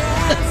 Yep.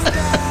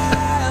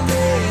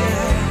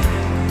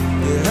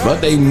 But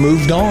they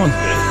moved on.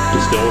 Yeah,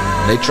 just still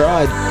They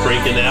tried.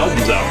 cranking the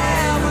albums out.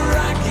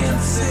 I can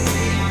see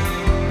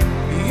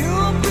you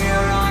appear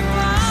on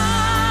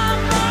my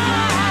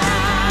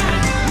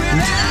mind.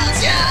 Without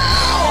you,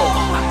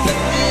 I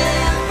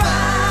can't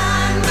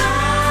find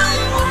my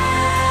way.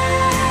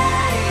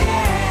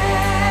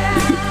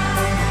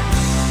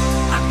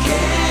 I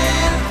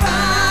can't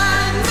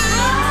find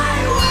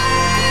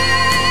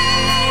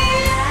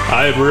my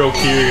way. I'm real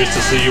curious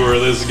to see where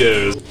this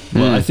goes.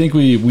 Well, I think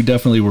we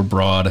definitely were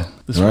broad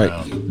this Right.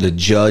 round. The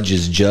judge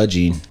is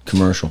judging.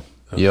 Commercial.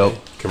 Yep.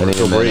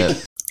 Commercial I need a break.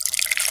 minute.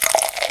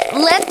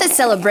 Let the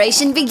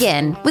celebration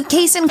begin with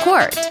Case and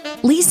Court.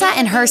 Lisa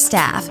and her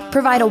staff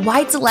provide a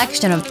wide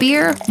selection of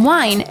beer,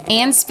 wine,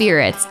 and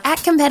spirits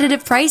at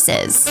competitive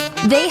prices.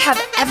 They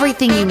have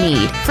everything you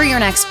need for your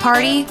next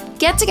party,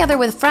 get together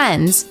with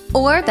friends,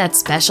 or that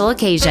special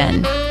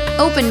occasion.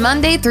 Open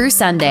Monday through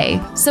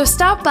Sunday, so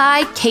stop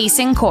by Case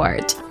and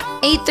Court,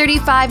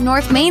 835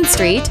 North Main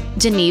Street,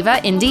 Geneva,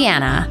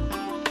 Indiana.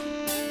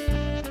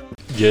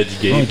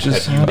 Judge Gabe,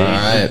 just have you made All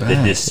right. the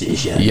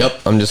decision? Yep,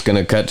 I'm just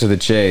gonna cut to the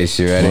chase.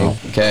 You ready?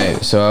 Okay,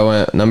 so I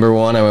went number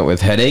 1. I went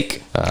with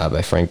 "Headache"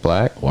 by Frank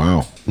Black.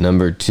 Wow.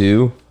 Number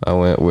 2, I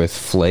went with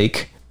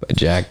 "Flake" by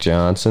Jack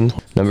Johnson.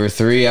 Number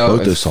 3, I went Both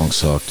with those songs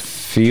sucked.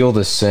 "Feel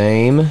the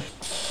Same"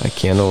 by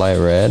Candlelight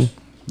Red.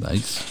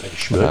 Nice.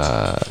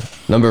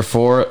 Schmutz. Number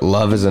 4,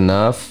 "Love Is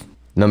Enough."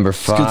 Number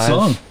 5, Good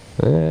song.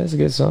 Yeah, it's a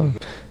good song.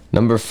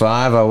 Number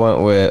 5, I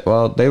went with,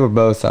 well, they were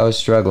both, I was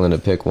struggling to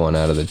pick one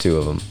out of the two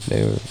of them.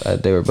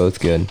 They were both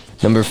good.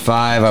 Number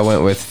 5, I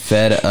went with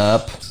 "Fed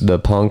Up," the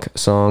punk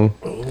song.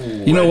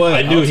 You know what?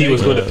 I knew I'll he take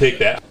was going to that. pick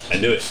that. I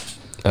knew it.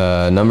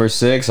 Number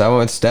 6, I went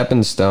with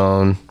 "Stepping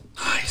Stone."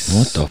 Nice.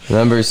 What the?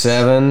 Number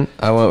 7,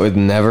 I went with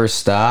 "Never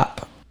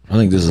Stop." I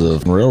think this is a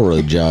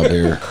railroad job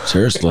here.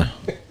 Seriously.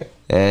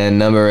 And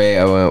number 8,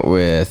 I went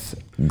with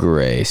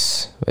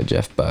 "Grace" by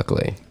Jeff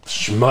Buckley.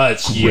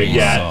 Schmutz, you Great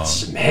got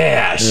song.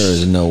 smashed. There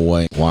is no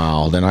way.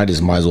 Wow. Then I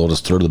just might as well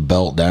just throw the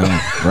belt down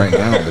right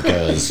now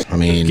because I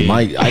mean,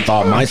 I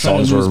thought my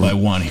songs were by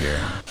one here.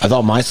 I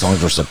thought my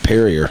songs were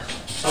superior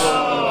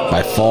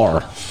by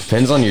far,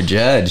 Depends on your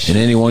judge. and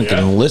anyone Yeah.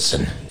 can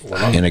listen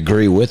and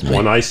agree with me.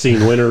 When I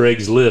seen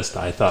Winteregg's list,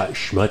 I thought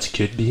Schmutz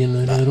could be in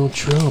a little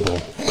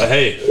trouble. But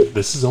hey,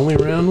 this is only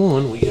round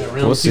 1. We got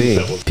round We'll 2. see.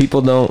 fellas.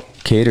 People don't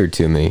cater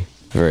to me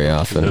very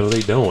often. No,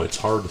 they don't. It's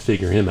hard to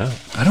figure him out.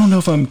 I don't know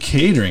if I'm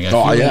catering. I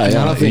Oh feel yeah, like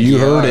yeah. don't think You you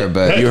heard are, it,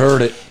 but- you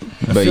heard it.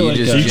 But feel you like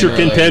just that- Future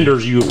generally-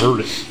 contenders, you've heard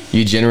it.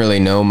 You generally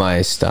know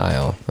my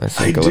style. I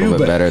think a little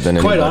bit better than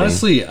quite anybody.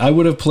 honestly, I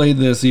would have played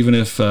this even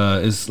if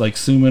is like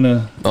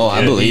Sumina. Oh, I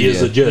And believe he is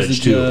you. a judge, He's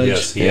a too. judge.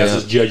 Yes, he has Yeah.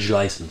 his judge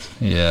license.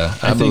 Yeah,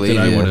 I think believe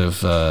that I you. would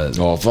have.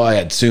 Well, if I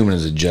had Suman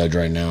as a judge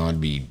right now, I'd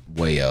be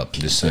way up.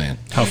 Just saying,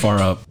 How far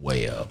up?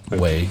 way up.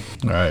 Way.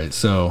 All right,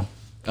 so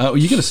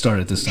you got to start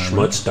it this time. Schmutz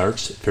Right?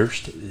 starts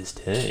first this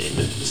time.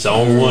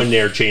 Song 1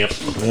 there, champ.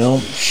 Well,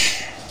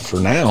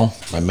 for now,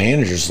 my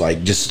manager's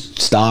like, just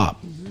stop.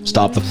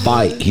 Stop the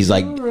fight. He's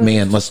like,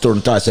 man, let's throw in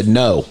the towel. I said,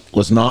 no,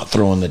 let's not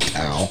throw in the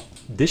towel.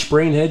 This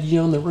brain had you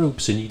on the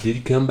ropes, and you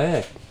did come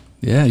back.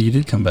 Yeah, you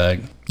did come back.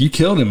 You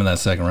killed him in that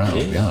second round.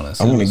 To be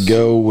honest, I'm It going was- to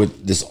go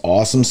with this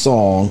awesome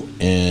song.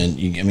 And,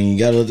 you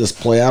got to let this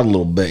play out a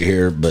little bit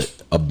here. But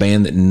a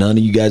band that none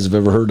of you guys have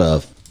ever heard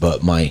of,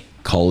 but my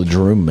college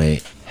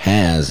roommate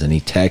has. And he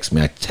texts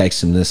me. I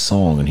text him this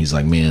song. And he's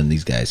like, man,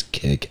 these guys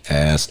kick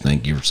ass.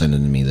 Thank you for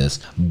sending me this.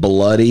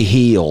 Bloody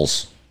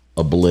Heels.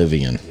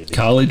 Oblivion.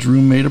 college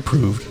roommate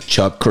approved.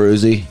 Chuck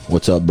Cruzy,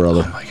 what's up,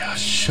 brother? Oh my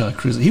gosh, Chuck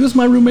Cruz. He was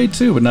my roommate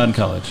too, but not in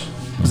college.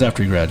 It was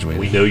after he graduated.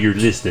 We know you're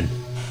listening.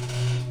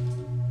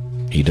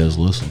 He does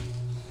listen.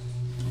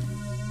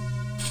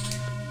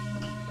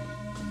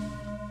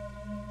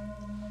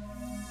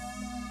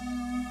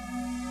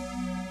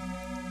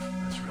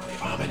 It's really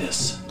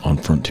ominous. On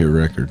Frontier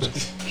Records.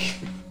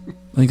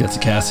 I think that's a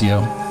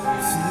Casio.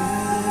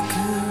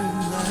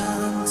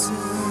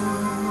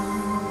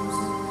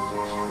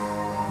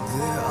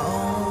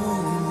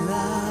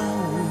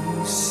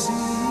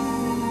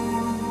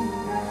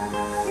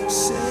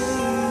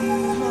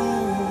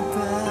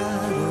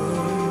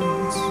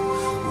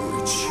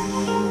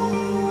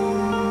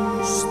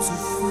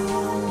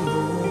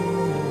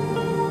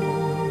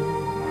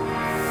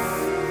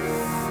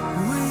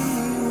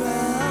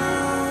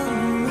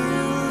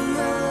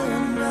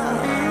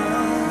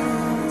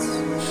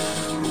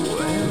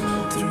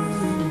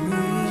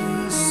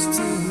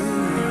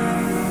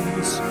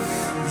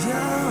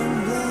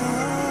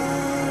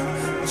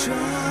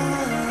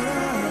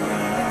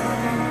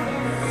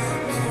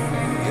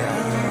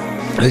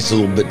 takes a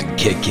little bit to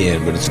kick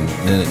in, but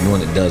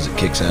when it does, it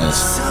kicks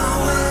ass.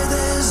 Somewhere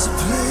there's a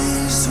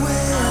place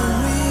where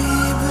we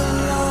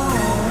belong.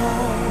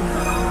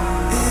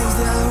 If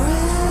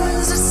there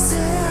is a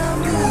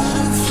sand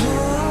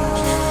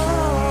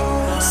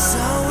floor,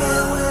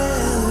 somewhere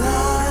where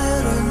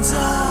light and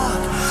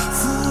dark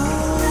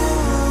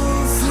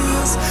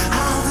fulfills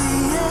how the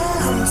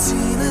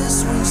emptiness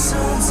we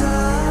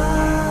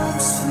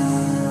sometimes feel.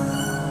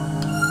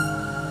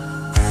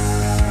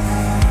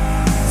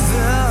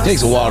 It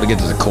takes a while to get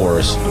to the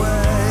chorus.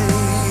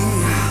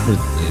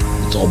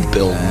 It's all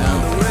building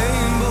up.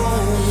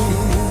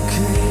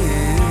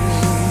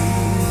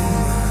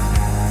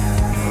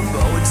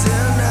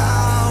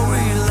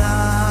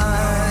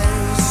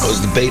 I was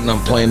debating on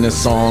playing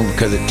this song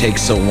because it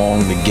takes so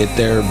long to get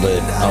there,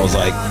 but I was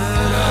like,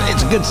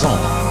 it's a good song.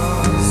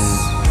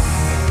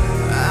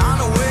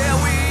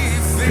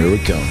 Here we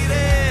come.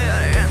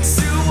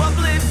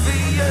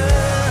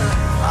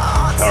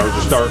 Guitars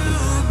are starting.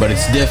 But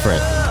it's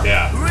different.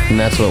 Yeah. And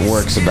that's what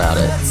works about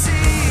it.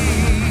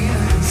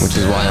 Which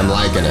is why I'm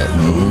liking it.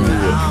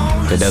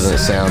 It doesn't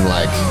sound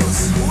like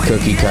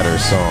cookie cutter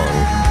song.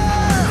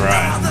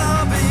 Right.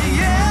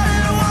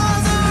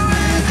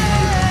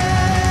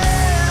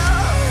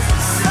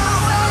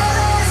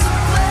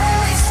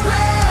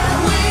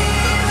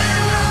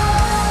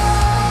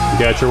 You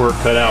got your work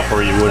cut out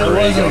for you, I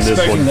Winteregg, wasn't on this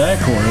expecting one. that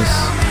chorus.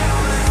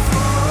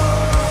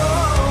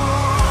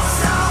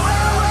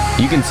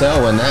 You can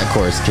tell when that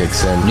chorus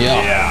kicks in.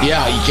 Yeah.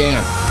 Yeah, you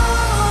can.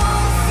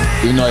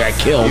 Even though I got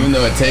killed. Even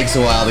though it takes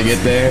a while to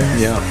get there.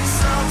 Yeah.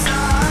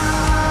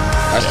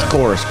 That's the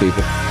chorus,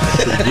 people.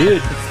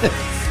 Good.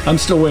 I'm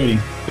still waiting.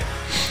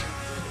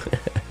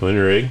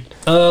 Winteregg,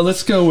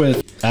 Let's go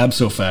with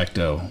Abso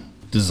Facto,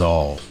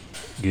 Dissolve.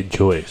 good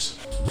choice.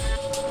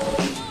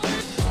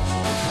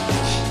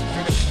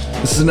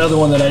 This is another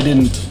one that I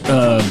didn't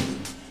know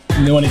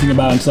anything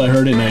about until I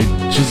heard it and I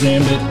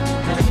Shazammed it.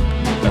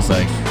 I was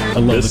like, I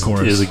love This the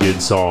chorus. is a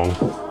good song. No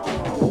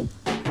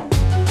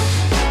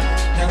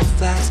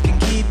flask can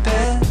keep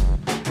it.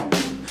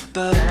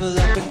 Bubble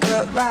up and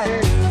cut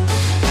right through.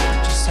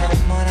 Just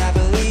someone I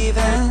believe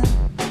in.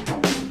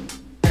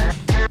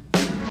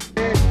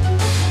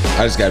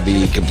 I just gotta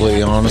be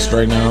completely honest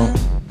right now.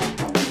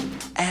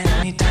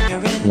 Anytime you're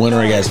in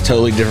Winteregg has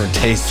totally different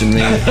taste than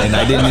me, and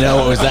I didn't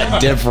know it was that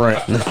different.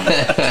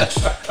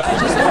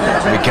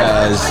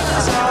 Because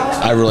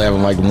I really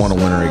haven't liked one of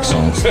Winteregg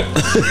songs.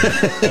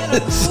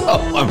 So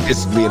I'm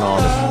just being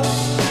honest.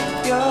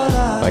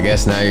 I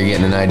guess now you're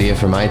getting an idea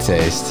for my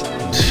taste.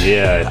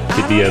 Yeah, it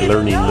could be a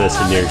learning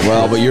lesson there.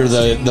 Well, but you're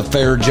the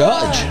fair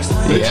judge.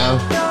 Yeah.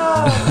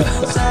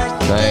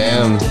 I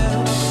am.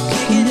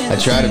 I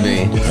try to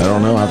be. I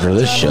don't know after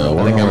this show.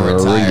 I think I'm gonna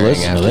retiring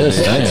re-listen to after this.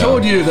 this. I Damn.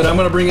 told you that I'm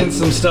going to bring in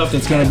some stuff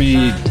that's going to be,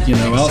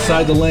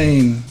 outside the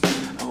lane.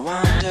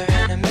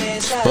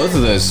 Both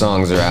of those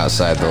songs are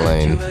outside the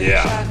lane.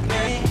 Yeah.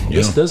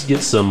 This does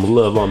get some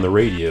love on the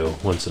radio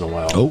once in a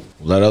while. Oh,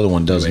 that other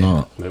one does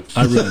not. Nope.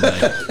 I really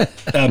like it.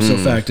 Abso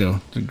Facto.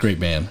 It's a great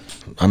band.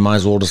 I might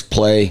as well just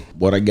play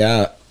what I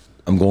got.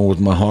 I'm going with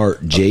my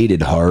heart,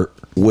 Jaded Heart,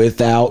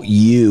 Without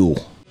You.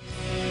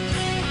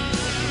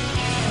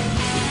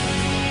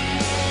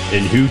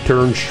 And who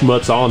turned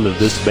Smuts on to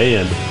this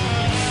band?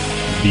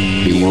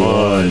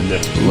 B1.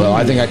 Well,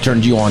 I think I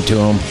turned you on to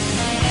him,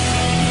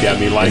 Got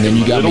me and liking then him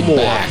you a got me little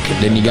more. back.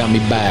 Then you got me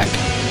back.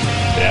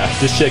 Yeah,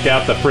 just check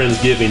out the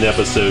Friendsgiving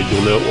episode.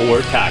 You'll know what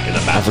we're talking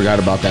I about. forgot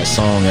about that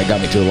song. That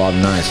got me to a lot of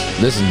nights.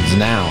 This is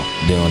now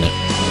doing it.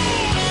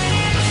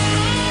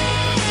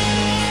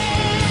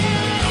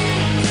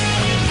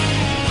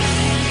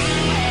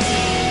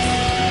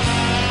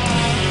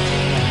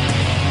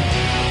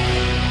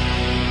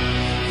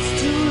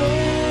 It's too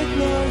late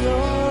now,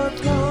 you're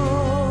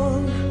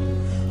gone.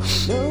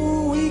 No,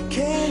 we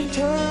can't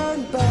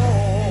turn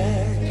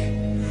back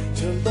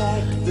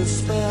the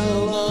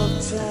spell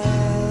of time.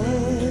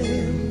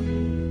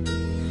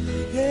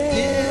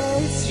 Yeah,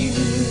 it's you.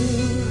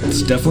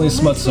 It's definitely a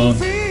Smuts song.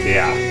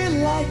 Yeah.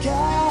 Like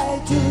I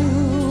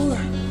do.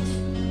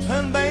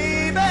 And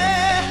baby,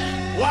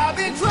 I'll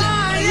be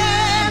crying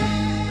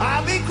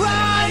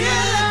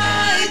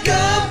like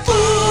a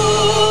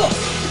fool.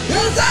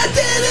 'Cause I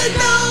didn't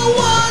know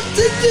what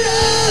to do.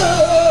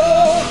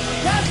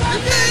 'Cause I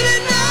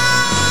didn't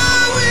know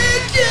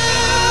with you.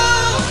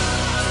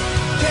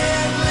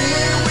 Can't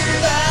live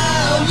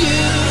without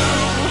you.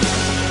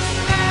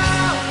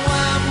 Now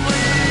I'm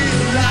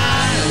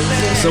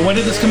realizing. So when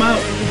did this come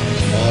out?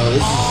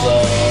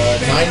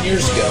 This is 9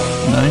 years ago.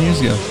 9 years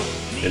ago.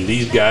 And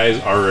these guys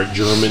are a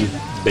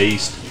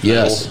German-based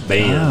Yes. metal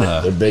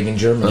band. They're big in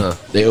Germany.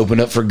 They opened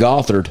up for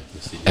Gothard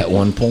at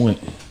one point.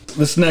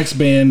 This next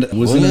band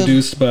was Well,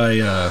 introduced by,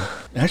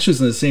 actually it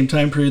was in the same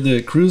time period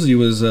that Cruzy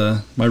was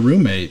my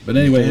roommate. But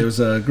anyway, it was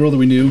a girl that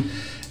we knew,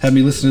 had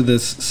me listen to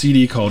this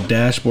CD called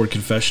Dashboard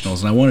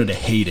Confessionals, and I wanted to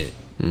hate it.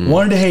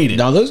 Wanted to hate it.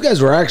 Now those guys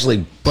were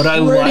actually But I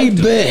pretty liked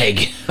them.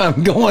 big.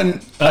 I'm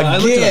going I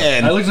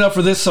again. looked it up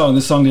for this song.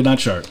 This song did not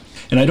chart.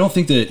 And I don't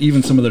think that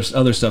even some of their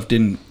other stuff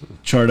didn't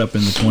chart up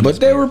in the 20s. But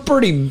they were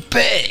pretty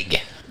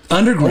big.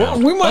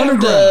 Underground. We might have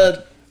Underground.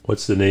 to...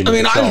 What's the name I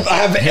mean, of the I song?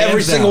 have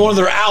every single one of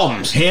their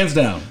albums. Hands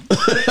down.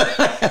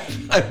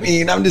 I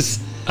mean, I'm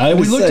just... We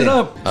looked it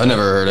up. I've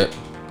never heard it.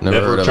 Never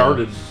heard of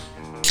charted. it.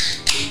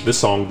 This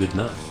song did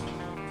not.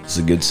 It's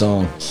a good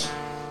song.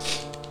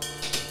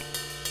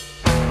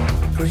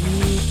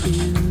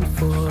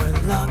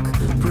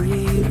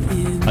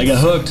 I got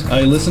hooked.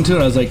 I listened to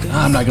it. I was like,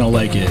 I'm not going to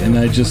like it. And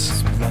I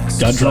just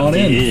got drawn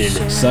in.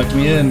 Sucked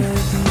me in.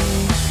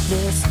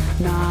 This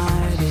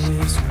night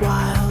is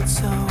wild,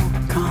 so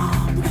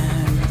calm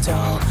and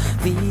dull.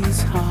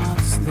 These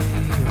hearts, they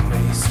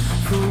race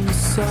from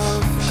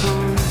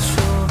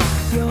self-control.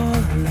 Your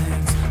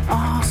legs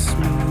are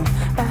smooth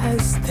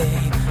as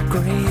they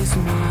graze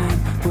mine.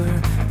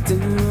 We're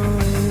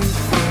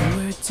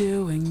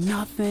doing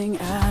nothing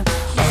at all.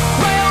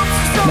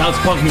 Now it's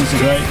punk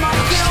music, right?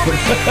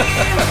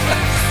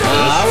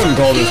 I wouldn't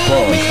call this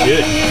punk.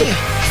 Good.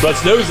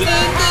 Smuts knows it.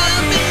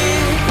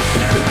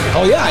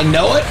 Oh yeah, I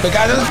know it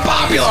because it's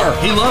popular.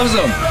 He loves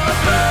them.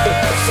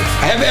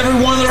 I have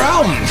every one of their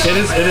albums. It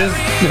is.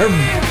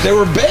 They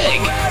were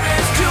big.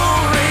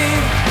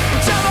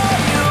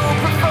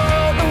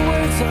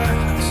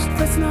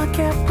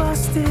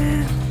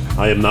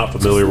 I am not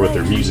familiar with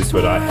their music,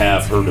 but I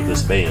have heard of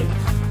this band.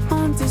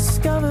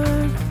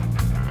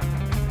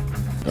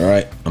 All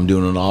right, I'm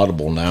doing an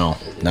audible now.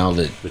 Now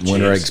that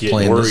Winteregg's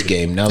playing this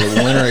game. Now that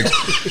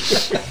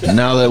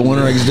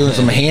Winteregg's doing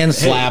some hand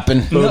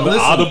slapping. When the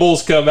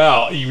audibles come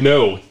out, you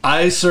know.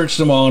 I searched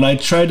them all, and I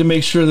tried to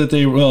make sure that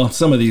they. Well,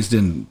 some of these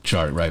didn't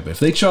chart right, but if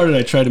they charted,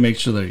 I tried to make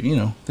sure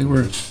that they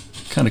were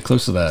kind of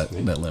close to that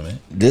limit.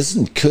 This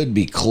could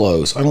be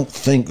close. I don't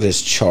think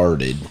this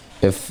charted.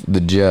 If the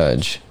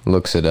judge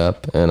looks it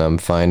up and I'm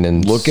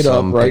finding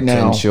some right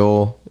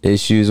potential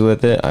issues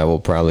with it, I will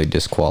probably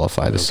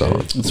disqualify the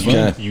song. It's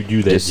fine. You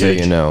do that, just so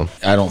you know.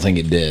 I don't think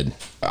it did.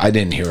 I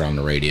didn't hear it on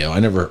the radio. I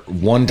never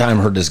one time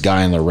heard this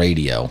guy on the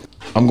radio.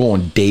 I'm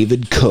going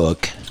David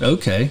Cook.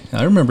 Okay,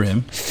 I remember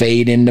him.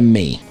 Fade Into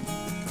Me.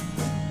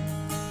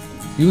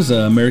 He was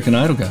an American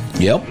Idol guy.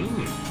 Yep.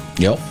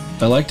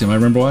 I liked him. I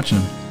remember watching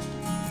him.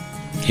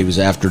 He was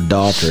after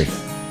Daughtry.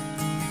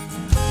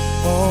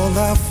 All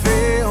I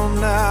feel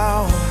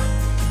now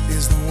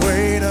is the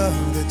weight of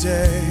the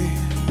day.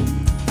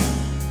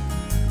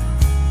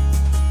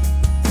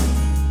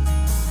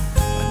 I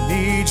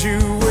need you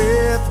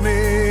with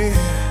me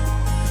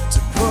to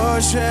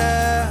push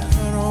it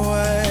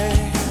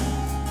away.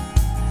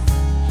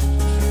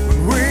 When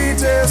we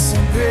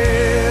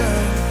disappear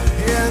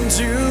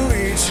into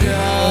each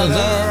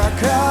other, our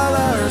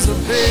colors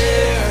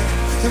appear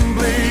and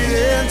bleed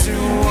into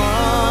one.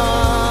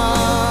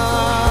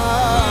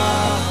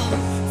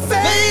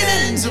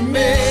 To me,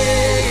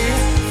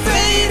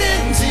 fade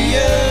into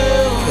you.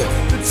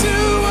 The two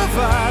of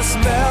us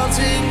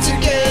melting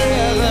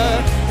together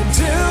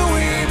until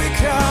we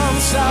become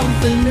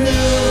something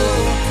new.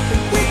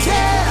 We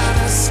can't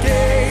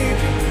escape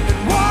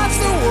and watch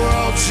the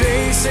world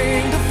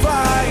chasing to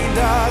find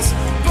us.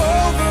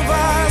 Both of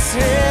us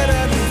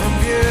hidden from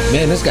view.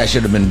 Man, this guy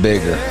should have been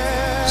bigger.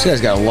 This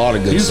guy's got a lot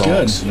of good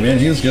songs. Good. Man,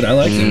 he was good. I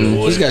like him.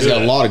 This guy's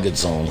got a lot of good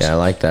songs. Yeah, I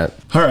like that.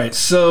 All right,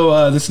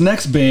 so this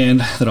next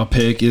band that I'll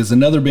pick is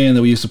another band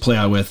that we used to play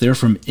out with. They're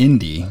from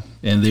Indy,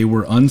 and they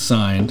were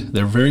unsigned.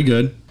 They're very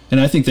good,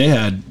 and I think they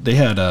had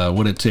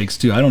What It Takes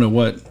too. I don't know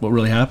what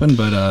really happened,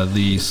 but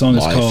the song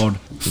is called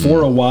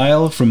For a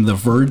While from the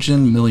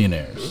Virgin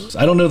Millionaires.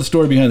 I don't know the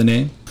story behind the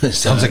name. It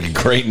sounds like a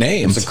great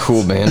name. It's a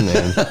cool band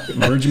name.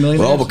 Virgin Millionaires?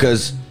 Well,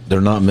 because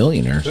they're not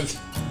millionaires.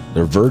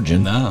 They're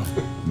virgin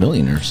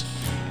millionaires.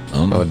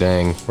 Oh,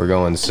 dang. We're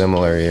going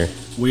similar here.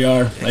 We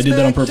are. I did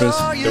that on purpose.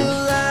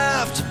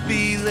 To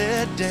be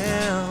let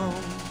down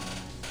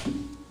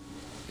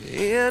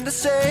and to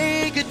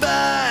say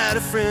goodbye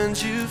to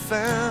friends you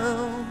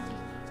found.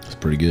 It's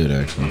pretty good,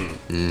 actually.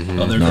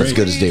 Oh, they're Not great. as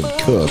good as David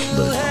Cook,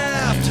 but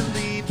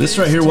this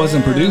right here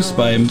wasn't produced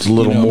by it's a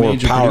little more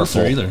major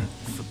powerful. producer either.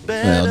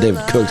 Well,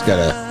 David Cook's got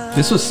a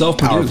This was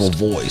powerful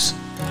self-produced. voice.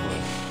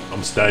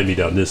 I'm stymied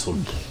on this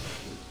one.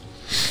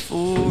 For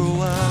a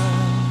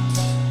while,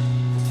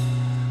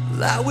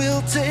 I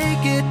will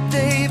take it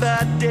day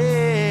by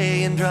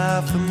day and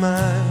drive for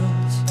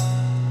miles.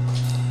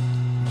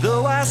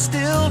 Though I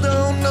still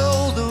don't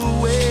know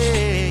the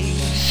way.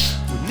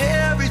 When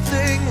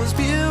everything was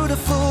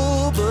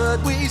beautiful,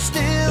 but we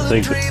still I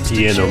think the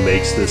piano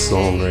makes this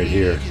song right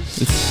here.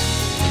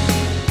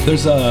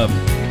 There's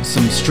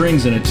some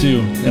strings in it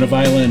too, and a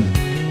violin.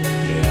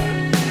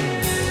 Yeah.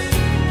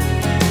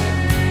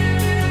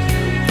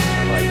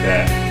 I like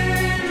that.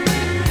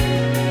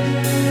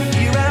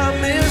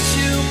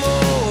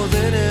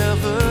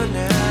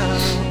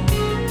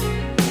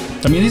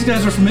 I mean, these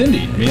guys are from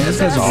Indy. I mean, these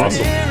guys are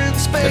Awesome.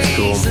 That's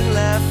cool.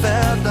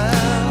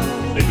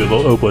 Maybe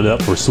they'll open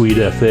up for Sweet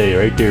FA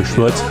right there,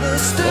 Smuts.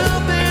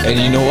 And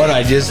you know what?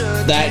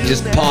 That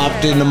just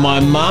popped into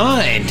my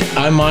mind.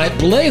 I might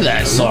play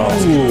that song.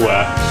 Ooh,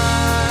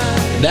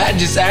 That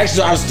just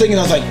actually, I was thinking,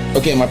 I was like,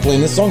 okay, am I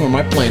playing this song or am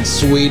I playing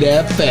Sweet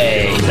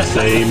F.A.?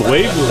 Same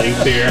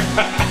wavelength here.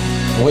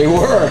 We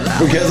were,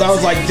 because I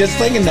was like, just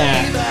thinking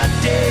that.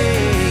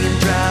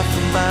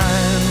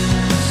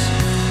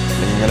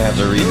 I'm gonna have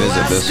to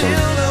revisit this one.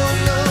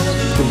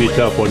 It's gonna be a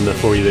tough one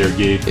for you there,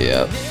 Gabe.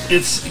 Yeah.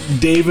 It's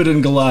David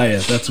and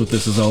Goliath. That's what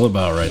this is all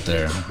about right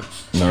there.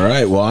 All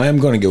right, well, I am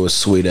going to go with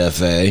Sweet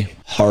F.A.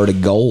 Heart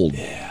of Gold.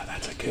 Yeah,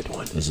 that's a good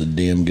one. It's a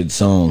damn good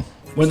song.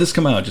 When did this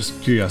come out?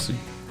 Just curiosity.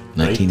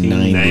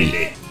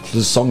 1990.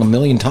 This song a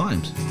million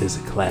times. It's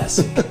a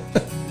classic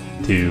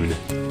tune.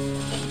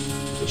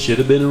 It should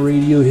have been a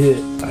radio hit.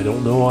 I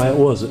don't know why it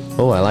wasn't.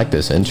 Oh, I like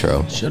this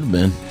intro. Should have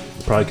been.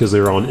 Probably because they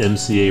were on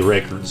MCA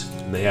Records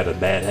and they had a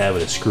bad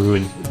habit of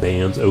screwing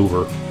bands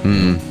over.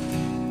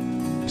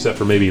 Except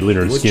for maybe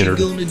Leonard Skinner. What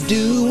you gonna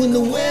do when the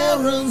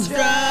well runs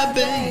dry,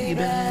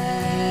 baby?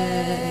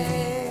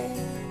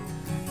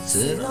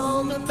 Sit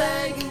on the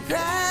bank and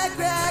cry,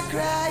 cry,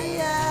 cry.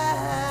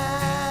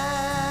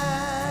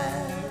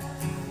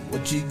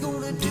 What you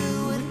gonna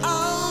do when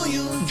all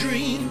your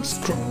dreams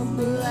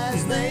crumble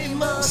as they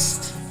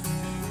must?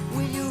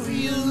 When you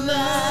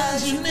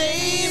realize your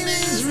name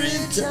is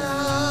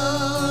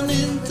written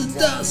into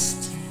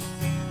dust?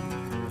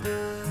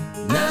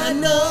 And I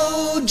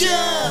know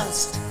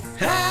just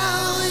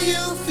how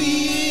you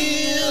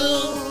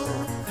feel.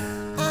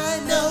 I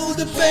know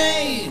the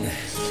pain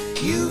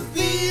you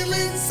feel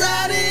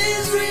inside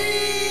is real.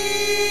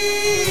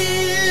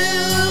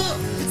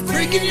 It's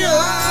breaking your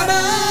heart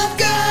of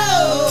gold.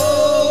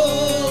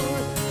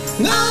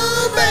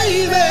 No,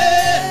 baby,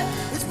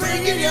 it's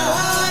breaking your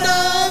heart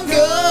of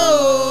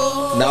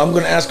gold. Now, I'm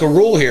going to ask a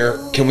rule here.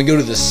 Can we go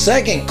to the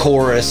second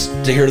chorus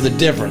to hear the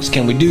difference?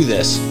 Can we do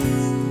this?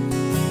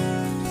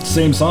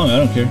 Same song, I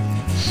don't care.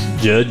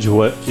 Judge,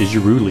 what is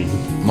your ruling?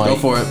 Go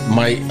for it.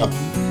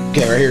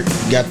 Okay, right here.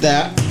 Got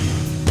that?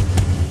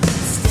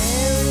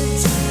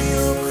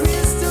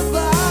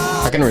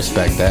 I can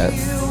respect that.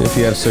 If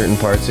you have certain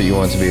parts that you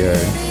want to be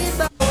heard.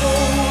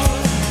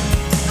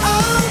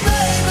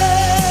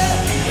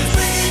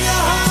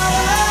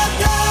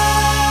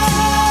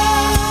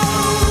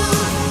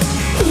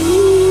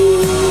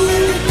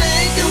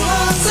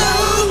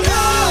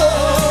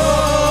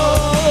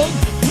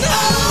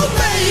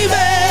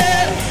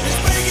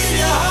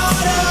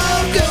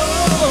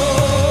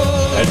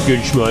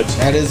 Good Smuts.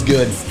 That is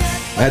good.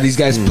 I had these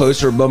guys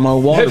poster above my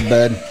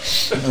waterbed.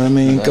 I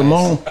mean, come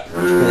on.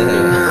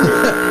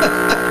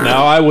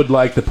 Now, I would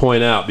like to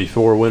point out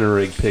before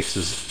Winteregg picks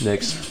his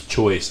next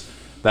choice,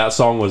 that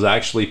song was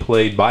actually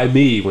played by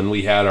me when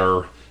we had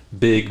our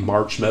big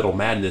March Metal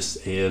Madness,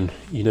 and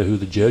you know who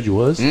the judge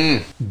was?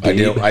 I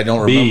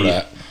don't remember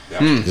that.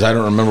 Because I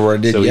don't remember what I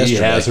did yesterday. He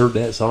has heard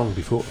that song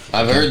before.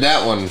 I've heard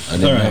that one. I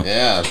didn't know.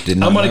 Yeah.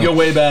 I'm going to go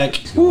way back.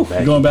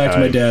 Going back to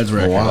my dad's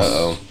record. Oh, wow.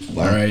 Uh-oh.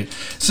 All right.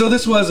 So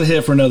this was a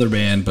hit for another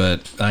band,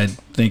 but I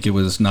think it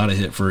was not a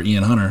hit for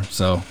Ian Hunter.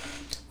 So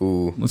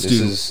let's do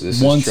this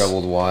is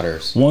Troubled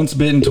Waters. Once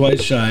Bitten,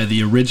 Twice Shy,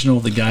 the original,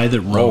 the guy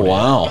that wrote it.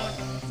 Wow.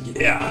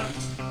 Yeah.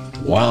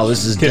 Wow,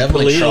 this is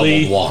definitely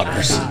Troubled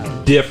Waters.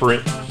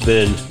 Different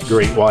than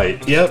Great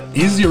White. Yep,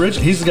 he's the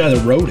original. He's the guy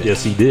that wrote it.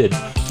 Yes, he did.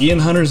 Ian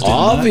Hunter's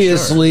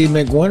obviously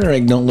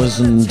McWinteregg don't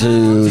listen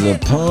to the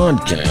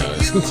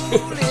podcast.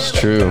 It's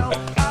true.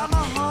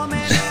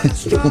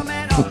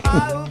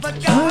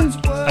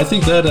 I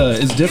think that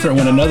is different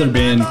when another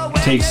band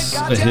takes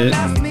a hit.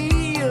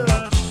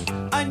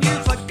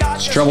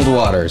 It's Troubled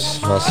Waters.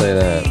 I'll say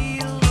that.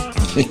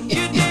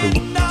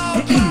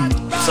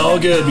 It's all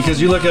good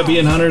because you look up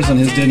Ian Hunter's and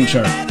his didn't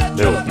chart.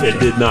 No, it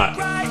did not.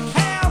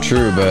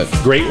 True, but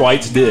Great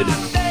Whites did.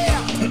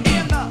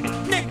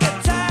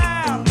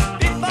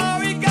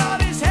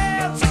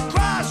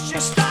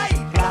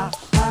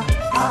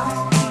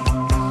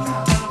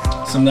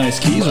 Some nice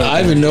keys.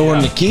 I even know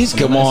when the keys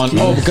come on. Keys.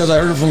 Oh, because I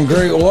heard it from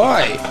Great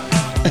White.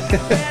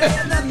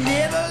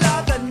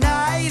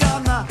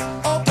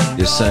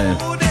 Just saying.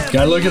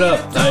 Gotta look it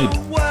up.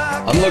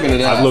 I'm looking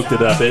it up. I've looked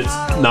it up. It's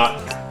not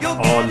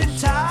on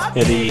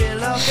any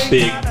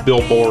big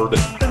billboard.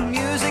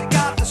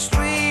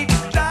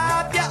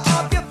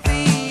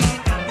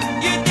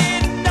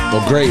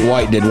 Well, Great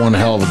White did one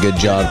hell of a good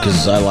job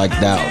because I like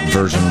that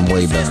version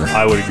way better.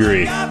 I would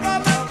agree.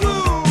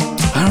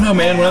 I don't know,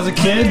 man. When I was a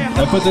kid,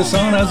 I put this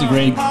on. It's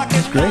great.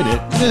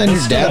 And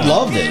your dad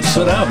loved it.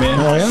 Stood out, man.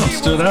 Oh, yeah.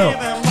 Stood out.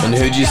 And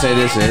who'd you say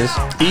this is?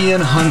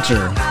 Ian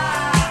Hunter.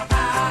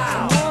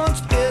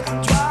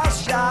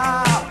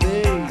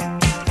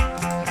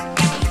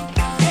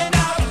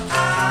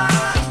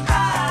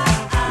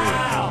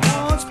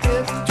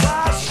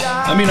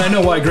 I mean, I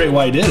know why Great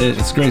White did it.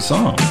 It's a great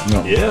song.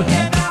 No.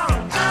 Yeah.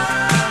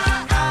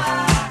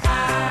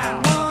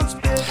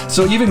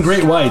 So even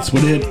Great Whites,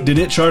 did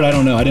it chart? I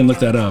don't know. I didn't look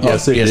that up.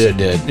 Yes, it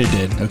did. It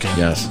did. Okay.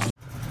 Yes.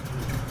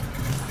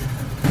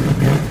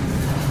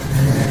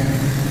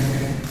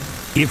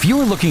 If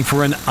you're looking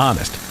for an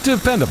honest,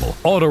 dependable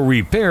auto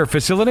repair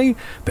facility,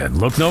 then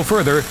look no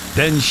further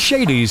than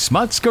Shady's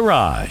Smuts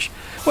Garage.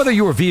 Whether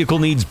your vehicle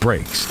needs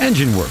brakes,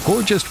 engine work,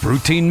 or just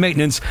routine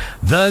maintenance,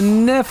 the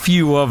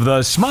nephew of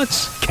the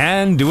Smuts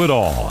can do it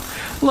all.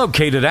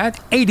 Located at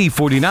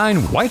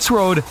 8049 Whites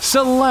Road,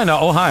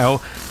 Salina, Ohio,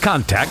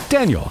 contact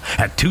Daniel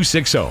at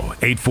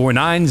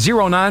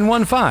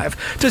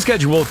 260-849-0915 to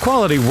schedule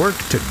quality work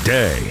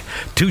today.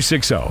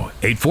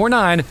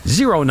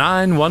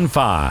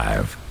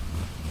 260-849-0915.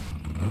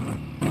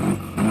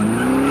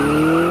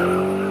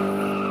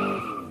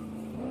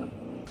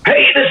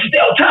 Hey, this is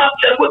Dale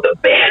Thompson with the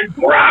band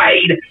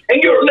Bride,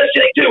 and you're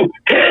listening to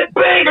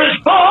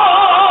Headbangers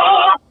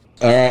Vault!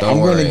 All right, I'm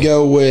going to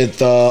go with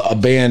a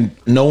band.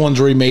 No one's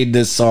remade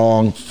this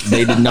song.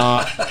 They did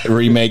not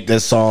remake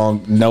this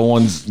song. No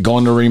one's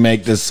going to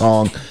remake this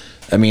song.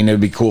 I mean, it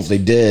would be cool if they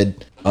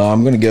did.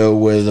 I'm going to go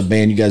with a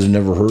band you guys have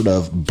never heard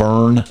of,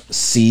 Burn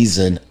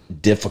Season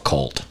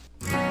Difficult.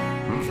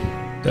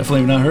 Definitely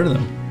have not heard of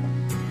them.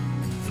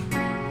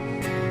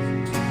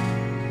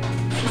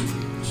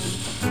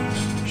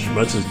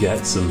 Smuts has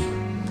got some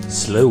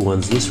slow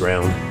ones this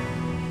round.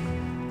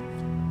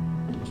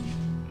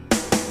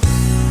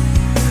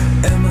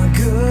 Am I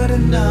good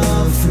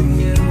enough for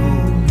you?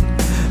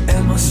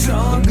 Am I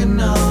strong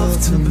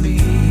enough to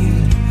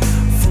bleed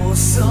for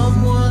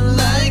someone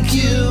like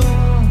you?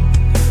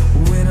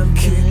 When I'm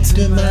kicked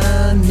to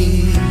my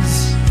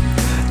knees,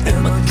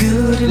 am I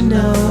good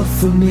enough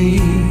for me?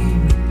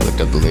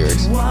 Looked up the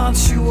lyrics.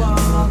 Watch you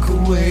walk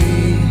away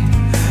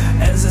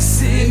as I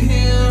sit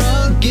here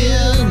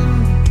again.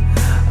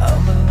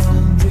 I'm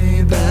alone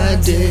day by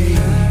day. I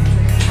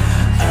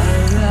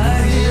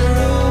lie here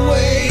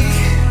awake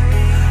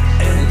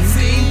and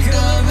think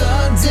of the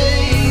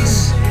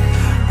days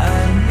I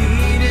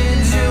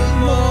needed you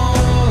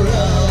more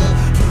of.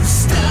 The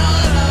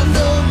start of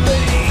the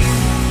pain.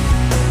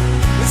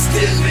 It's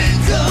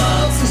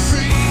difficult to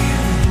see.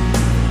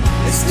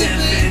 It's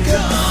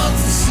difficult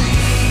to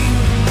see.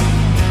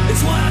 It's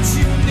what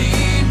you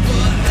need,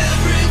 but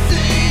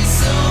everything's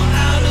so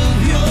out of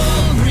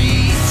your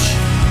reach.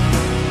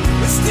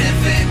 It's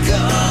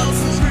difficult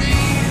to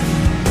breathe.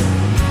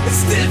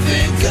 It's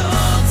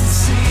difficult to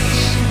see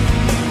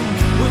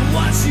when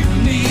what you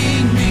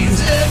need means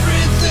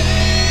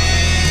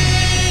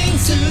everything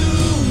to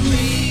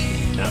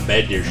me. Not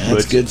bad, dear.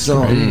 That's a good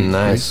song.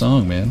 Nice. Great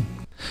song, man.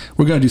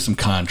 We're going to do some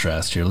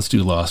contrast here. Let's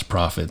do Lost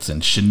Prophets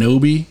and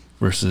Shinobi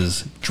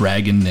versus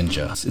Dragon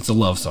Ninja. It's a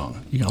love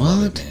song. You gotta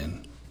love it,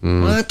 man.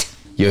 What?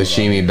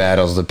 Yoshimi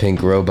battles the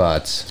pink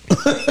robots.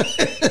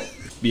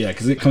 Yeah,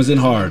 because it comes in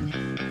hard.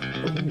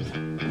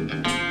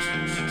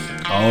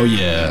 Oh,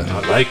 yeah. I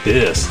like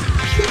this.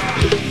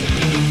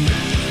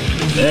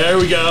 There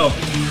we go.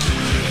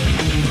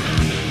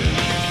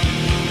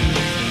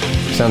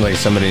 Sounds like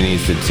somebody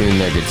needs to tune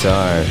their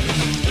guitar.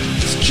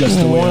 It's just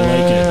the way I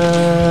like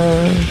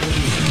it.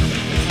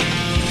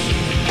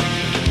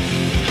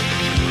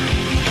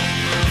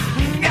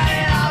 Got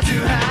it all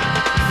too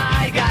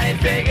high, got it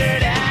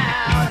figured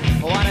out.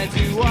 Wanna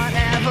do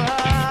whatever,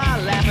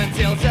 laugh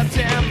until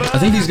September. I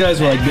think these guys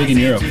were like big in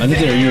Europe. I think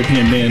they're a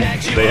European band.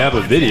 They have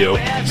a video.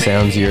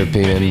 Sounds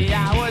European.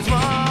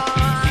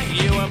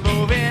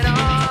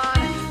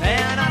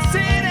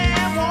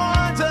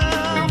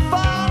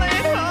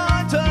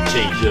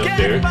 Change up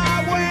there.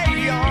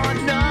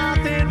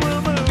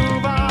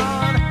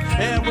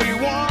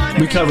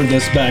 We covered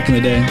this back in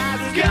the day.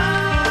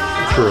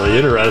 It's really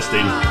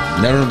interesting.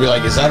 Never be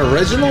like, is that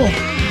original?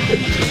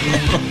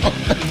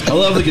 I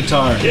love the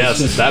guitar. Yes,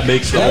 Just, that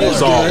makes the That whole is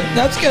song. good.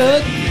 That's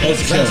good.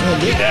 that's good.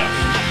 Yeah.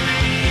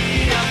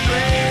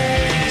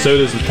 So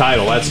does the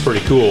title. That's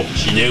pretty cool.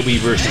 Shinobi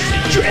versus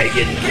the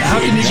Dragon. How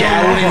can you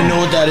I don't even know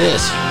what that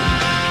is.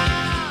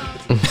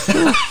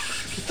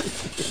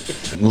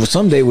 Well,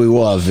 someday we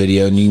will have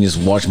video, and you can just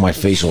watch my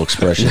facial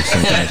expressions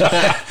sometimes.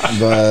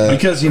 But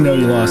Because you know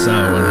you lost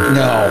that one.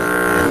 no,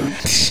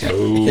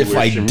 Oh, if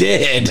I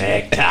did,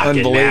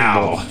 Unbelievable.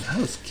 Now. That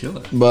was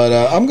killer. But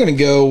I'm gonna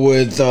go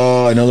with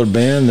another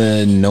band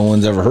that no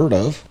one's ever heard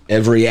of.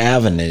 Every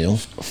Avenue,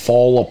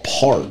 Fall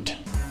Apart.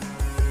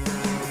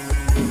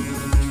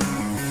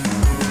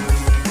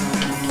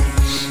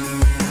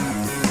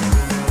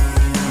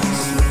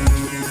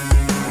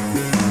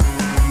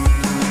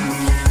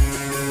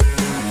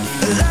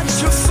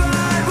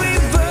 Electrified, we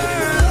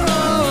burn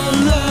all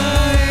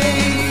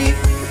night.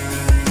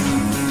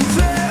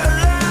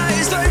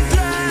 Paralyzed like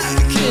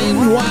black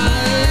and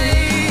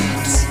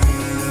white.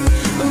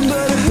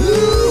 But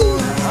who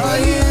are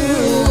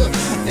you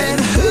and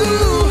who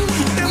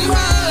am I?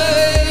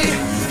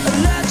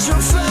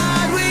 Electrified.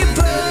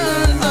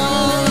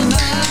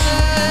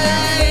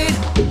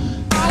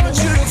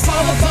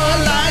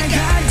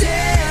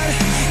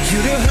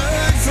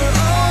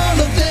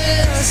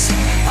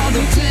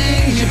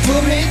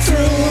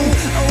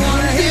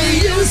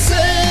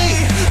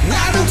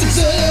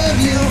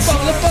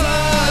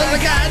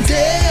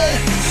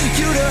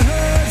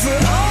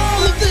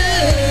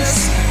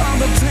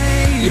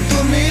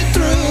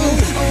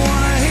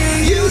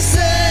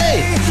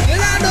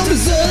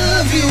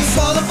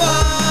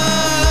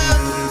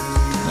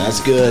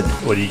 That's good.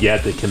 What do you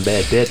got to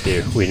combat that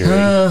there,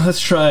 Winteregg? Let's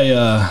try.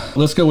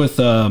 Let's go with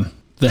the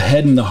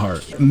Head and the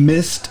Heart.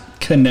 Missed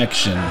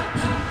Connection.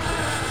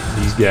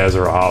 These guys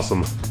are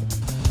awesome.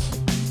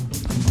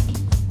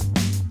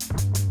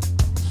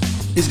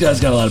 These guys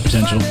got a lot of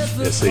potential.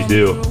 Yes, they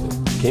do.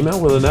 Came out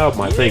with an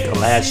album, I think,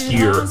 last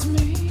year.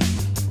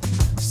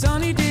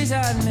 Sunny days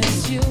I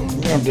miss you.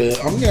 I'm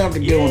gonna have to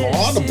go on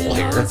Audible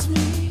here. First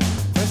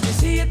you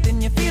see it,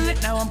 then you feel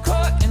it. Now I'm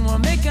caught and we're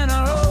making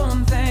our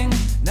own thing.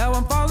 Now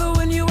I'm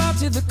following you out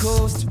to the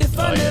coast. If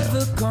I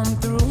never come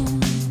through,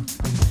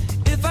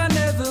 if I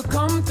never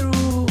come through,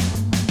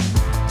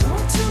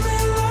 don't tell me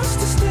I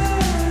lost a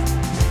step.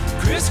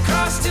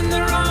 Crisscrossed in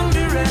the wrong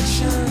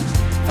direction.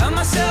 Found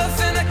myself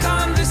in a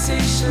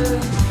conversation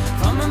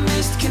from a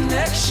missed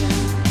connection.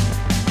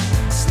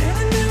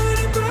 Standing there in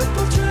a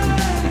purple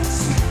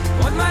dress.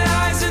 Point my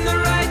eyes in the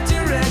right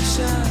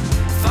direction.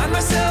 Find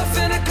myself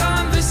in a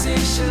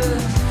conversation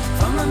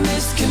from a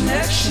missed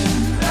connection.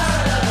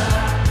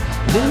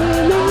 From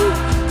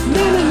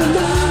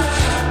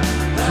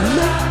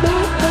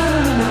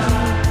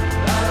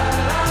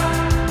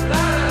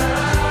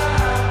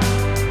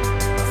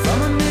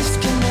a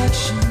missed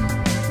connection.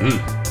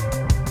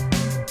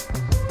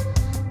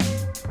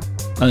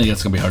 I think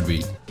that's gonna be hard to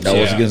beat. That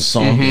was a good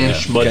song. Yeah.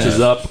 Smuts is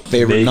up.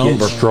 Favorite Make it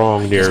number.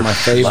 strong there. It's my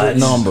favorite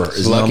number.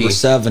 Is Lucky. number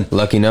 7.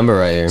 Lucky number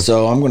right here.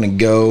 So I'm going to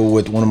go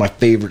with one of my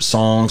favorite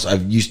songs. I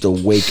used to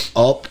wake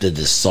up to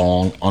this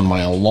song on my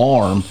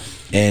alarm,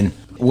 and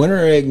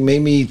Winteregg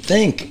made me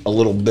think a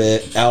little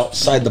bit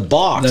outside the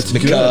box. That's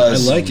because good.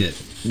 I like it.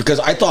 Because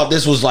I thought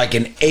this was like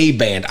an A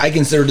band. I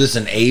consider this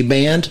an A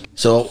band.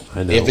 So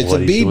I know if it's a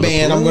what he's B gonna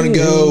band, I'm going to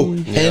go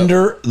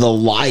Hinder the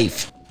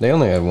Life. They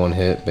only had one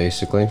hit,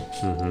 basically.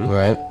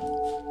 Right?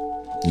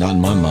 Not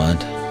in my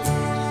mind.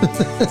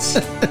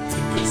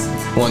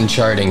 One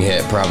charting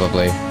hit,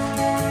 probably.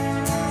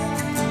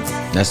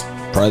 That's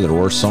probably their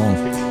worst song.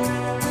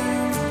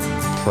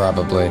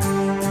 Probably.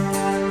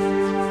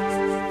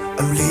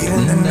 I'm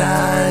leaving the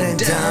night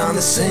down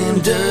the same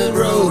dirt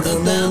road a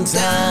million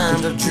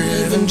times I've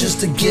driven just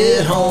to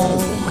get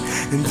home,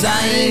 and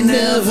I ain't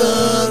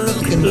never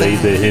looking Played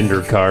back the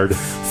hinder card.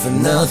 for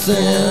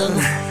nothing.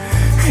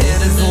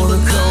 Headed for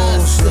the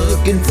coast,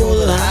 looking for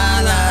the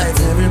high life.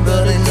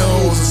 Everybody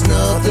knows it's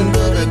nothing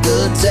but a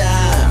good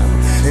time,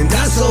 and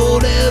I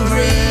sold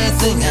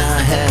everything I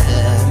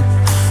had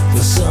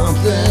for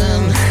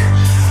something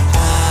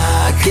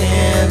I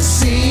can't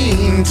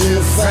seem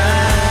to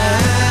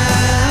find.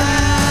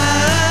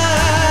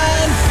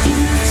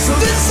 So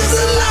this is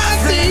the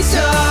life they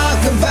talk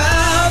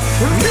about.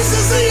 This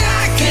is the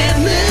I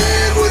can't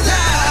live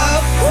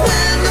without.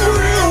 When the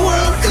real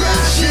world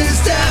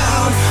crashes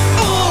down,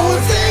 oh,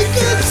 if they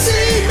could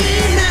see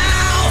me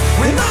now.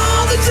 When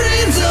all the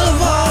dreams of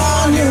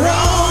on your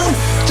own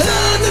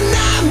turn to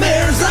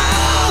nightmares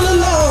all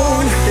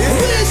alone. It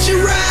hits you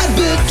right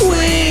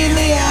between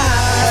the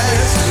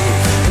eyes.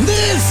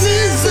 This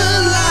is the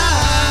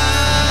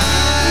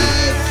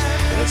life.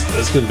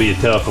 That's going to be a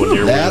tough one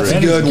here. That's a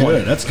That is good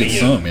one. That's a good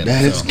song, man.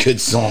 That is a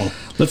good song.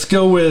 Let's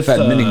go with. I've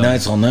had many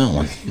nights on that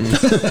one.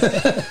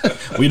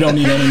 We don't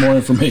need any more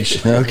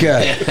information.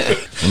 Okay.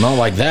 Well, not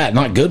like that.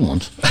 Not good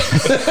ones.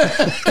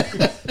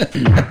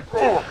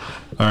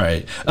 All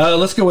right.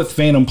 Let's go with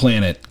Phantom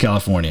Planet,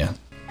 California.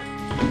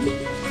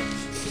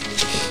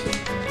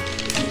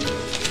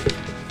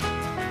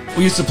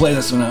 We used to play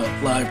this one out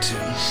live too.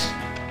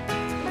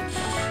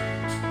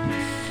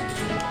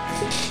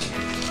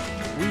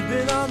 We've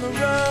been on the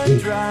run,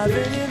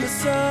 driving in the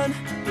sun,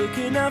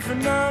 looking out for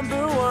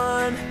number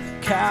 1.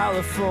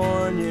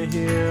 California,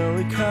 here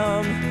we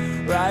come,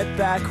 right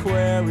back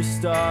where we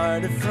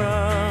started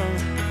from.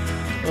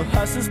 Oh,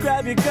 hustlers,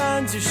 grab your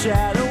guns, your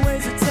shadow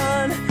weighs a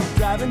ton,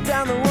 driving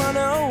down the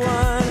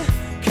 101.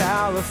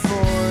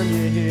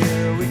 California,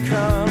 here we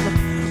come,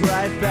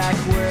 right back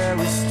where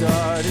we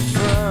started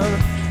from.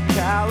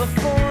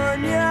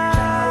 California.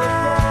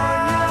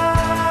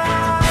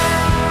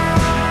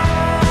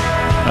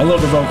 I love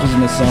the vocals in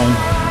this song.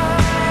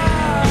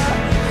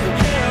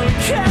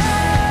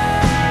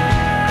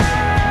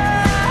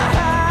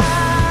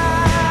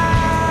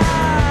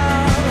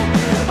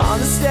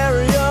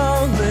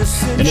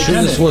 And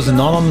sure this was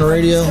not on the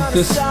radio?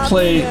 This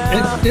played,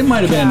 it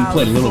might have been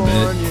played a little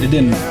bit. It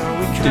didn't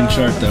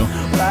chart though.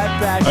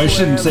 I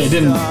shouldn't say it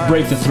didn't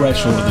break the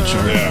threshold of the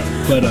chart. Yeah.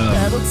 But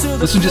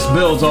this one just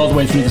builds all the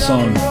way through the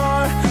song.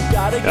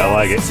 I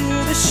like it.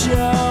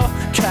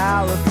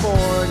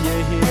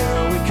 California,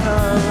 here we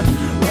come,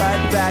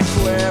 right back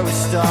where we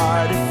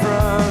started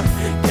from.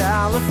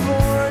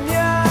 California.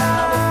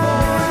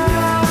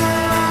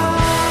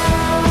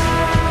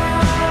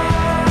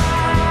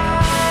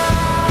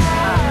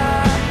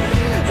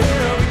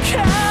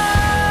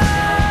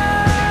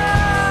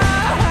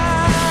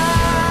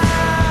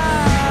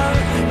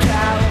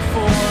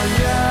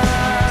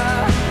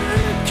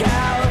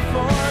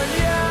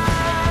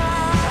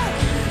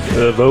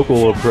 The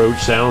vocal approach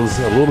sounds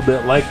a little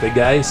bit like the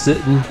guy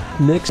sitting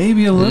next.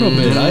 Maybe a little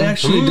bit. I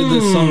actually did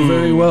this song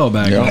very well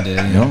back in the day.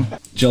 Yeah.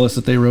 Jealous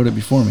that they wrote it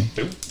before me.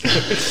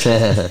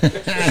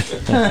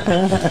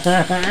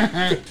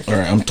 All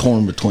right, I'm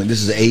torn between.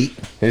 This is 8.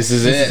 This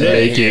is it.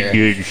 Make it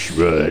good,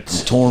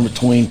 Smuts. I'm torn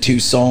between 2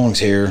 songs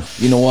here.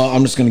 You know what?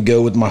 I'm just going to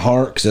go with my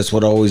heart because that's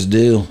what I always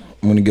do.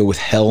 I'm going to go with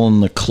Hell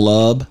in the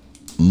Club.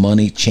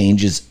 Money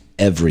changes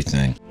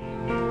everything.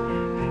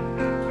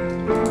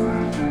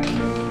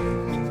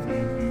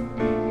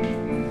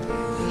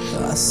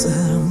 I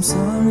said I'm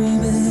sorry,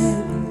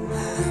 babe.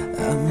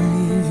 I'm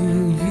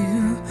leaving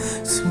you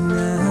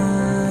tonight.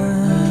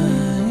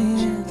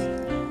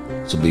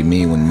 This will be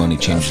me when money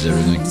changes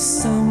everything.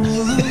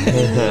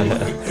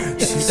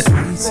 She's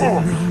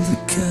waiting in the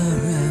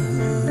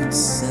car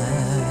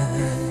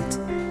outside.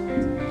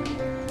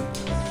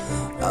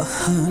 Oh,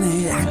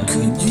 honey, I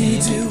could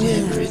give you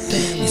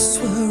everything. We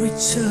swore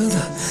each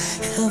other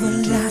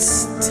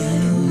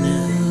everlasting.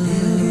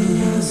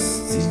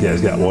 These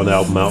guys got one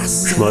album out,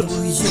 Smuts.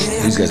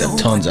 These guys have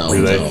tons of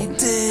albums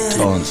out.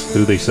 Tons.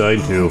 Who they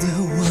signed to?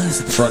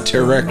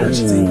 Frontier Records.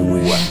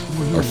 Ooh.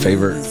 Our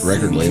favorite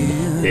record label.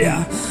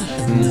 Yeah.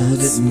 Know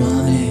that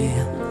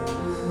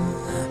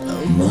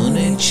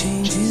money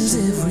changes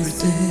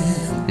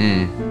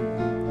everything.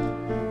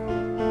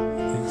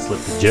 Just let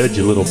the judge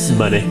a little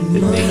money.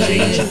 It may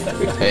change.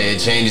 Hey, it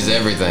changes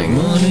everything.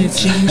 Money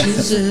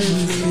changes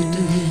everything.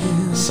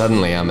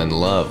 Suddenly I'm in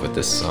love with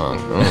this song.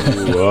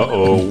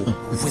 Uh-oh.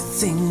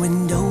 Within we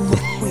know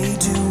what we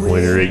do.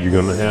 Winteregg, you're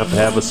going to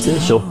have a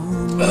special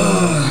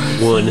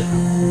one.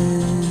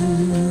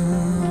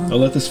 I'll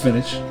let this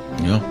finish.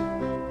 Yeah.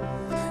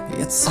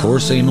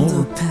 Chorus ain't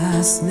over.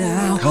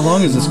 How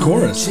long is this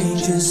chorus?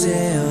 Changes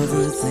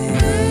everything.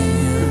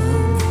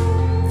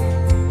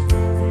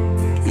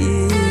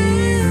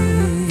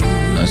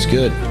 That's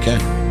good. Okay.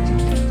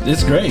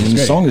 It's great. And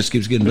the song just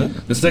keeps getting better.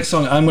 This next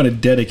song I'm going to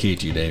dedicate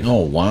to you, Dave.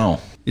 Oh, wow.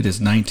 It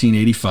is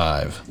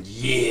 1985.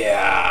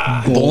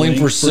 Yeah. Bowling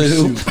for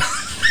Soup.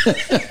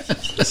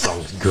 This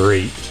song's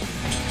great.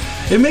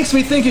 It makes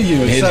me think of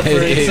you, except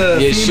for it's a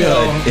it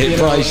female, should. It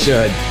probably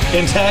should.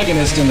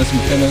 Antagonist in this.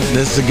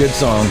 This is a good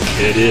song.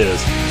 It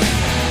is.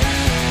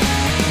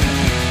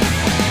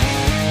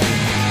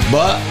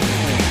 But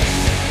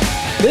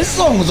this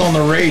song was on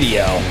the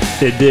radio.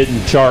 It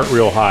didn't chart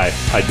real high.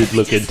 I did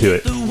look into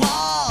it.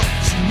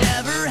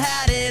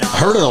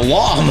 Heard it a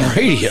lot on the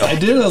radio. I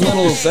did a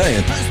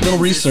little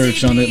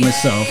research on it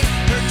myself.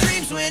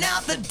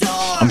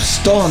 I'm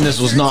stunned this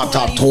was not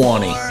top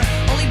 20.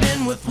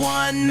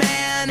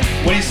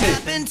 What do you say?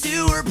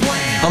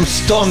 I'm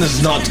stunned this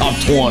is not top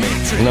 20.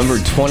 Number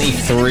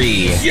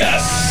 23.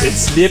 Yes! It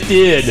snipped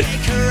in.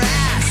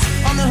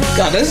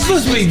 God, this is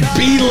supposed to be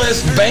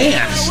B-list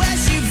bands.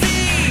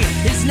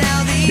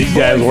 These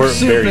guys weren't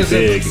very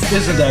big.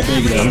 Isn't that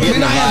big though? I'm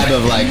getting the vibe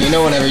of like, you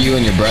know, whenever you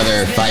and your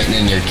brother are fighting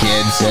and your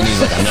kids, and he's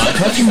like, I'm not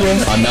touching you.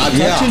 I'm not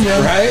touching you.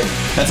 Right?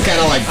 That's kind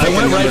of like picking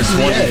number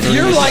 23.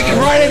 You're like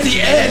right at the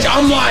edge.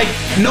 I'm like,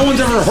 no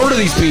one's ever heard of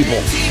these people.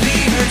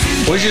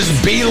 Which is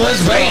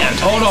B-list band.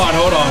 Hold on.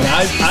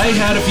 I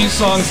had a few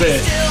songs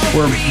that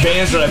were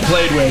bands that I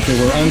played with that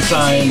were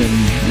unsigned and.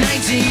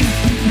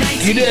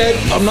 You did.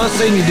 I'm not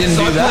saying you didn't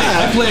do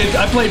that.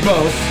 I played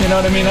both. You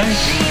know what I mean?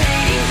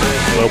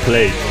 Well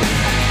played.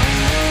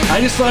 I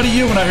just thought of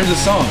you when I heard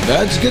this song.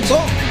 That's a good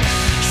song.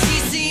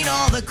 She's seen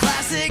all the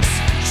classics.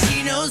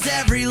 She knows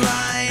every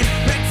line.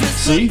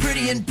 Breakfast See? so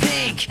pretty and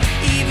pink.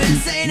 Even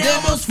St.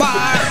 Elmo's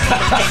fire.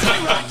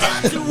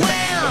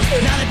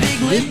 Not a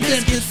big Limp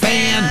Bizkit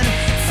fan.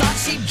 Thought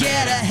she'd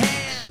get a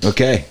hand.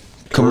 Okay.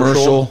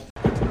 Commercial.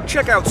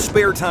 Check out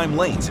Spare Time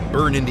Lanes in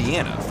Bern,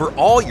 Indiana for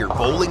all your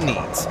bowling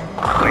needs.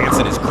 Lance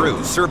and his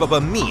crew serve up a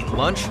mean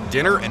lunch,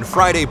 dinner, and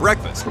Friday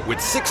breakfast with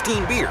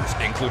 16 beers,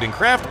 including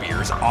craft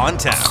beers, on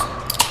tap.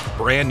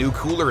 Brand new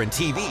cooler and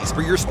TVs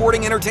for your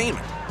sporting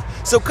entertainment.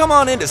 So come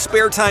on into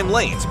Spare Time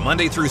Lanes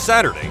Monday through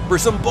Saturday for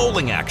some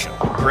bowling action,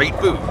 great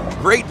food,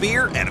 great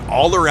beer, and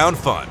all-around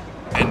fun.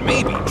 And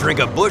maybe drink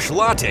a Busch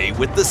Latte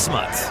with the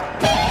Smuts.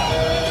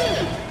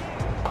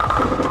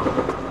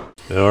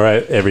 All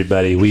right,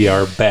 everybody, we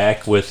are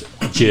back with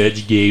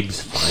Judge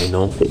Gabe's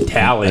final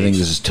tally. I think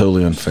this is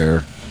totally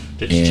unfair.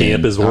 The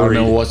champ is worried.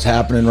 I don't know what's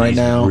happening right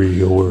now,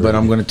 but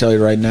I'm going to tell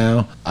you right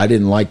now, I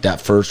didn't like that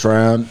first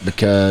round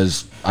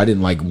because I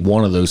didn't like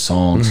one of those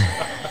songs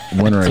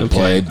Winteregg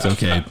played. It's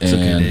okay,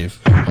 Dave.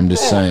 I'm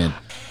just saying.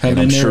 And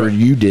I'm sure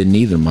you didn't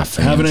either, my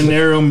fans. Having a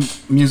narrow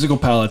musical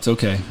palate's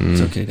okay. It's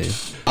okay,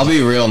 Dave. I'll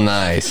be real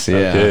nice.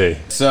 Yeah. Okay.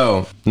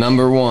 So,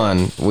 number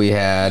 1, we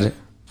had,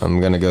 I'm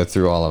going to go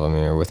through all of them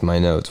here with my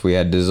notes. We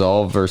had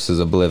Dissolve versus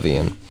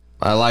Oblivion.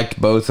 I liked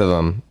both of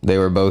them. They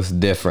were both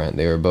different.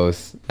 They were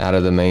both out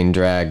of the main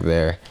drag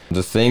there.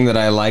 The thing that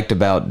I liked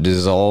about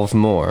Dissolve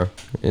more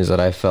is that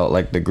I felt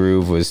like the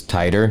groove was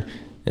tighter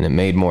and it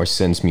made more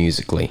sense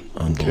musically.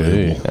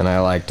 Unbelievable. And I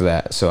liked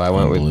that, so I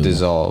went with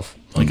Dissolve.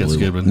 I think that's a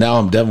good one. Now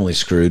I'm definitely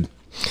screwed.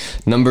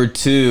 Number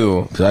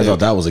 2. Because I thought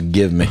that was a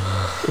give me.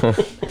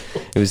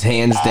 It was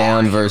Hands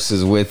Down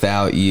versus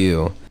Without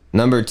You.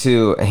 Number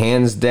 2,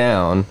 hands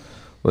down,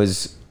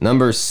 was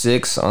number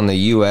 6 on the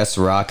U.S.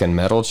 rock and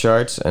metal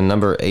charts and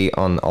number 8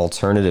 on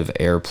alternative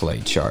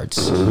airplay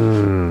charts.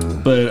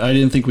 But I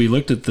didn't think we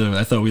looked at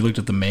I thought we looked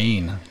at the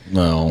main.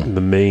 No.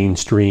 The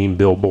mainstream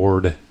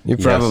Billboard. You're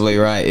probably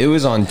right. It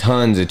was on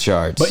tons of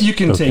charts. But you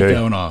can take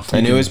that one off.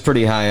 And it was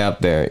pretty high up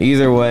there.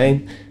 Either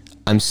way,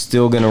 I'm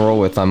still going to roll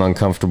with I'm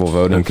uncomfortable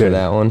voting for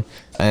that one.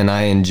 And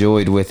I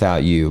enjoyed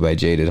Without You by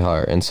Jaded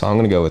Heart. And so I'm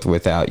going to go with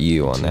Without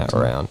You on that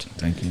round.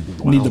 Thank you.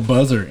 Need the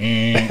buzzer.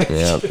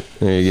 Yep.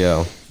 There you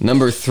go.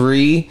 Number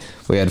 3,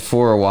 we had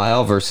For a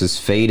While versus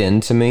Fade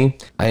Into Me.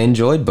 I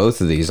enjoyed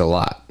both of these a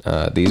lot.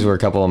 These were a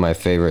couple of my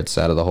favorites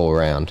out of the whole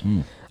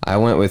round. I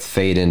went with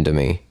Fade Into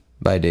Me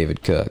by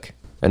David Cook.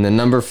 And then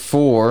number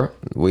 4,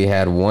 we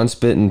had Once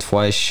Bitten,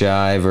 Twice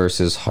Shy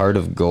versus Heart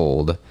of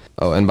Gold.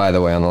 Oh, and by the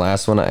way, on the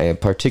last one, I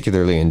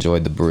particularly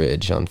enjoyed the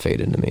bridge on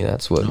Fade Into Me.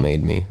 That's what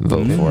made me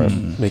vote for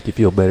it. Make you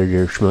feel better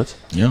there, Smuts.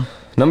 Yeah.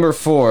 Number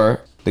 4,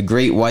 the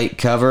Great White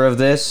cover of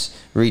this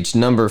reached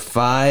number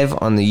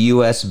 5 on the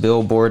U.S.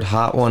 Billboard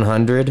Hot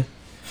 100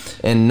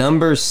 and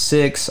number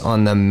 6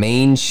 on the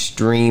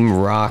mainstream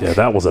rock. Yeah,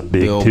 that was a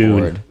big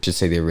Billboard. tune. Should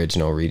say the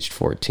original reached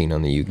 14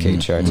 on the UK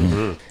charts.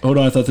 Hold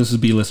on, I thought this was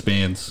B-list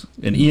bands.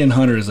 And Ian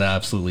Hunter is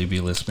absolutely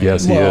B-list band.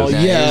 Yes, he is.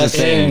 Yes,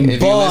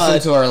 if you listen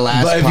to our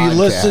last but if you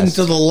listen podcast,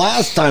 to the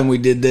last time we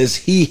did this,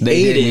 he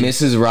they hated did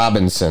Mrs.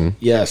 Robinson.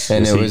 Yes.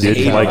 And it was did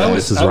like I Mrs.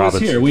 was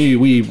Robinson. here.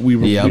 We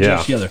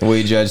judged together.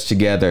 We judged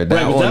together.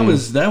 Right, but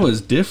that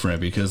was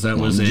different because that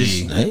was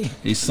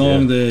a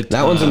song that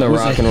one's in the was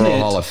Rock a and Roll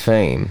hit. Hall of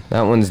Fame.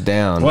 That one's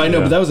down. Well, I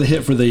know, but that was a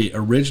hit for the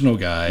original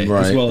guy as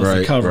well as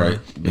the cover.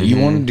 You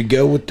wanted to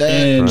go with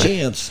that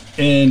chance.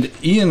 And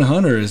Ian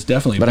Hunter is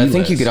definitely But I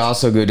think you B-list. could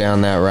also go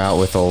down that route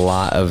with a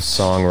lot of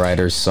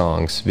songwriters'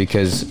 songs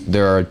because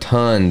there are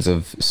tons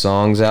of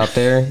songs out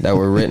there that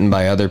were written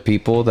by other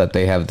people that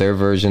they have their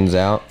versions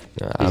out.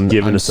 I'm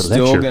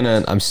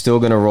still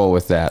gonna roll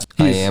with that.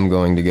 I am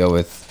going to go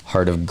with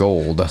Heart of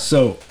Gold.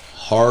 So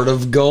Heart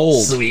of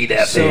Gold. Sweet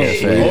So,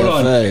 FA. hold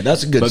on.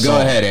 That's a good But song.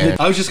 go ahead, Aaron.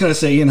 I was just gonna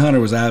say Ian Hunter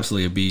was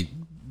absolutely a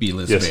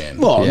B-list band.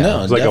 Well, Yeah.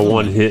 no, It's like definitely. a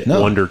one-hit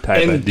wonder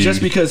type And of dude.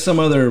 just because some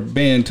other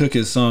band took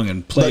his song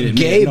and played it, But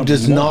made it Gabe number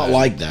does one. not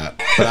like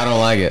that. But I don't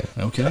like it.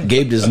 Okay.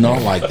 Gabe does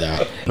not like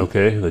that.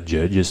 Okay, the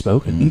judge has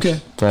spoken. Okay.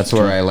 That's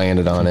where I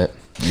landed on it.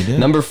 You did.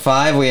 Number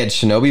 5, we had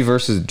Shinobi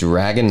versus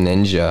Dragon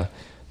Ninja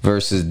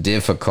versus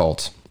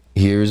Difficult.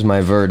 Here's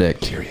my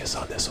verdict. Curious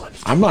on this one.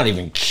 I'm not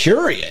even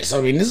curious.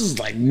 I mean, this is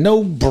like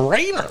no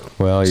brainer.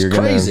 Well, It's you're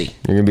crazy.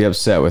 gonna be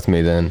upset with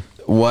me then.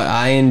 What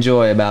I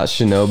enjoy about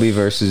Shinobi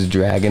versus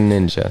Dragon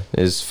Ninja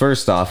is,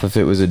 first off, if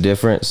it was a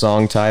different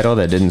song title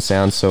that didn't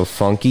sound so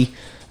funky,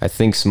 I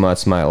think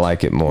Smuts might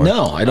like it more.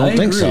 No, I don't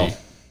think so. agree.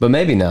 But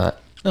maybe not.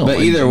 No, but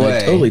I- either I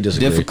way, totally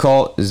disagree.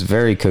 Difficult is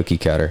very cookie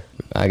cutter.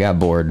 I got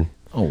bored.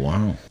 Oh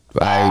wow.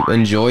 I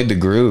enjoyed the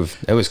groove.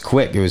 It was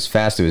quick. It was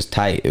fast. It was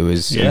tight. It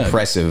was Yeah.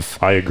 impressive.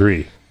 I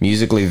agree.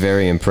 Musically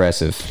very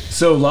impressive.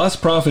 So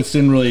Lost Prophets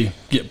didn't really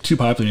get too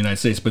popular in the United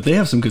States, but they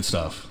have some good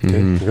stuff.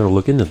 Okay, we're gonna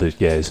look into these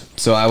guys.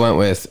 So I went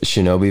with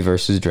Shinobi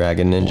versus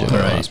Dragon Ninja. All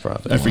right. Lost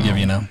Prophet. I forgive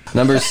you now.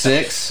 Number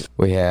 6,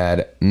 we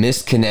had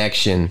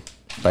Misconnection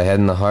by Head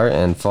in the Heart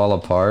and Fall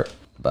Apart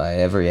by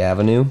Every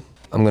Avenue.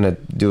 I'm going to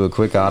do a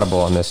quick audible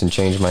on this and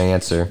change my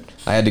answer.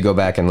 I had to go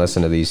back and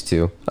listen to these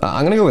two.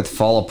 I'm going to go with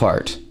Fall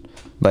Apart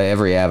by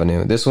Every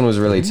Avenue. This one was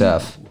really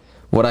tough.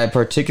 What I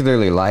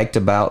particularly liked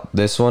about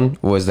this one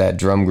was that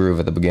drum groove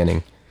at the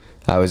beginning.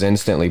 I was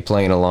instantly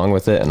playing along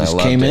with it, and I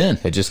loved came it. in.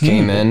 It just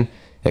came in.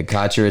 It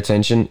caught your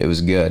attention. It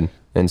was good.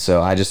 And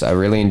so I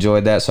really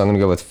enjoyed that, so I'm going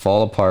to go with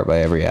Fall Apart by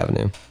Every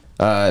Avenue.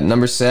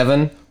 Number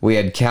 7, we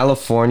had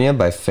California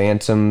by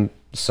Phantom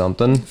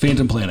something.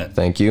 Phantom Planet.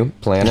 Thank you.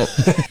 Planet.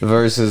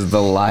 versus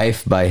The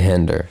Life by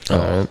Hinder. All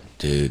right.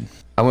 Dude.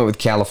 I went with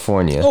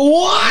California.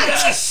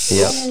 What?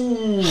 Yep.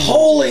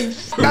 Holy,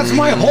 that's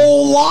my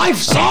whole life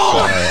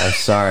song. I'm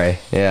sorry.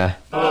 Yeah.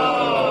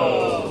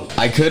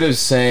 I could have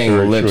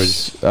sang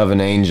Lips of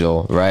an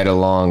Angel right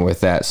along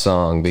with that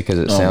song because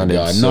it sounded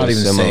so not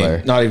even similar.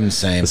 Same. Not even the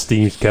same. The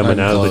steam's coming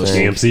out of the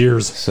champ's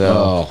ears.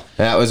 So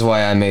that was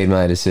why I made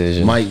my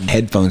decision. My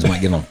headphones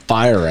might get on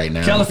fire right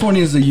now.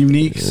 California is a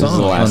unique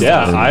song.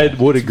 I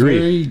would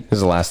agree. This is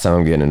the last time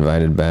I'm getting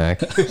invited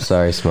back.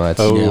 Sorry, Smuts.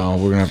 Yeah,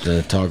 we're gonna have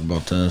to talk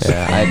about this.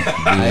 Yeah,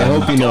 I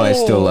hope you know I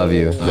still love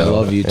you. I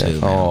love you too.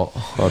 Man.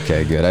 Oh,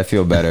 okay, good. I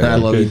feel better. I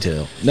love you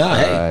too. No,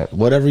 hey, right.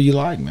 whatever you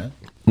like, man.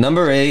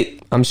 Number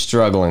 8, I'm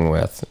struggling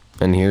with,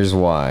 and here's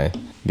why.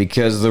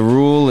 Because the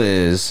rule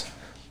is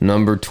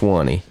number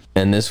 20,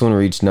 and this one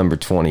reached number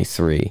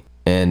 23,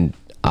 and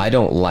I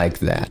don't like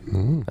that.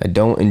 I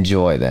don't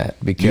enjoy that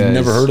because You've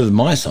never heard of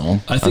my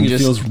song. I think it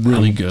feels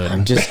really good.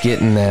 I'm just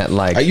getting that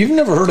You've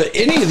never heard of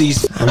any of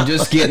these. I'm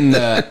just getting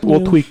that.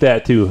 We'll tweak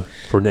that too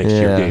for next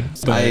year, Gabe.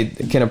 I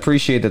can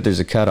appreciate that there's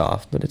a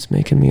cutoff, but it's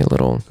making me a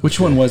little. Which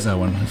one was that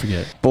one? I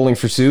forget. Bowling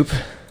for Soup.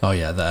 Oh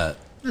yeah, that.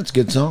 That's a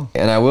good song.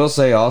 And I will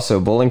say also,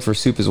 Bowling for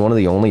Soup is one of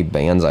the only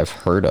bands I've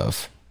heard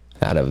of.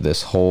 out of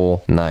this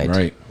whole night.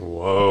 Right.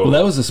 Whoa. Well,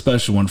 that was a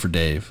special one for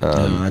Dave.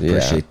 I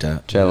appreciate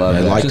that. I love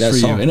I that. like Just that for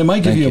song. you. And it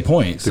might give Thank you a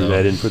point. Threw So.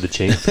 that in for the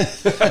champ.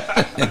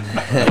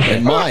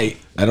 It might.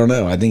 I don't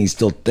know. I think he's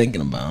still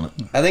thinking about it.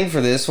 I think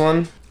for this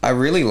one, I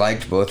really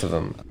liked both of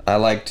them. I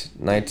liked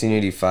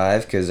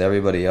 1985 because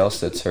everybody else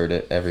that's heard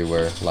it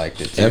everywhere liked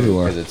it too.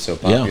 Everywhere. Because it's so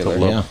popular.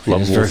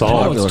 Lovable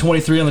song. Oh, it's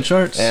 23 on the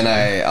charts. And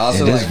I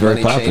also It is like very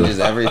Money popular. Changes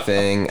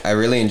Everything. I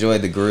really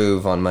enjoyed the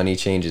groove on Money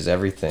Changes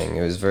Everything.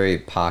 It was very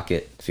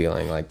pocket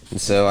feeling like.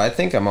 So I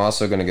think I'm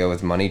also going to go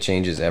with Money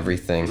Changes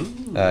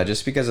Everything,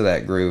 just because of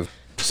that groove.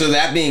 So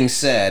that being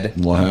said,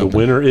 The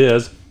winner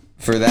is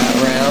for that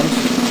round,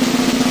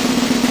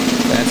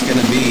 that's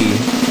going to be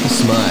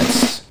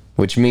Smuts.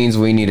 Which means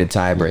we need a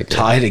tiebreaker.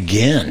 Tied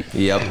again.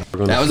 Yep.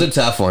 That was a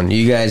tough one.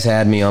 You guys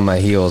had me on my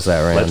heels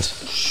that round.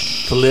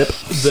 Let's flip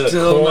the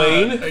Still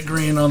coin. not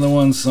agreeing on the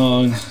one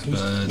song.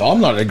 But I'm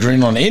not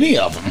agreeing on any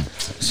of them.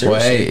 Seriously. Well,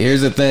 hey,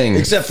 here's the thing.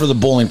 Except for the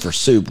Bowling for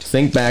Soup.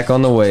 Think back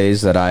on the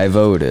ways that I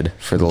voted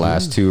for the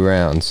last two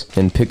rounds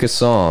and pick a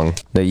song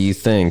that you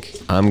think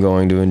I'm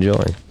going to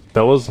enjoy.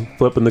 Fellas,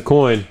 flipping the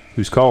coin.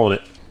 Who's calling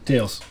it?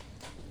 Tails.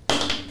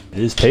 It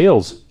is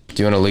Tails.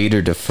 Do you want to lead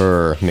or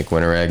defer,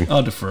 McWinteregg?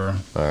 I'll defer.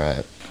 All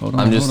right. Hold on,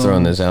 I'm just hold throwing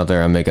on. this out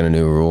there. I'm making a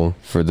new rule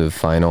for the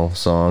final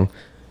song.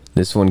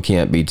 This one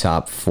can't be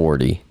top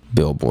 40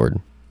 Billboard.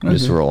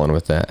 Just Okay. rolling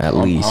with that. At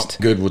least.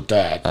 I'm good with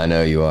that. I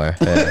know you are.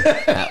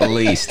 At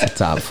least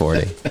top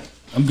 40.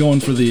 I'm going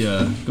for the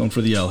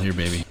L here,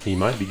 baby. He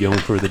might be going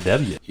for the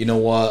W. You know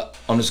what?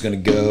 I'm just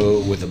going to go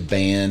with a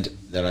band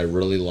that I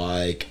really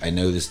like. I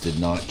know this did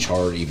not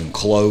chart even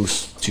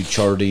close to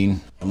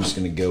charting. I'm just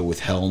going to go with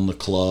Hell in the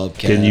Club.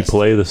 Can you Cast.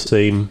 play the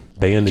same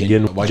band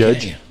again, Why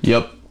Judge? can't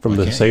Yep. From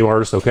the can't same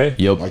artist, okay?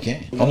 Yep. I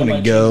can't. I'm going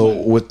to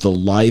go with The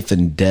Life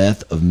and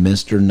Death of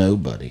Mr.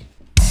 Nobody.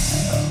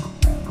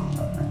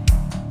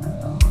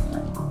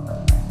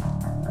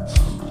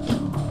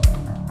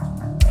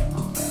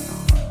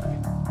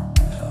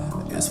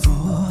 It's for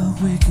a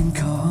waking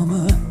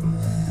karma,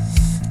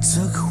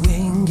 took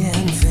wing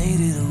and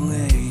faded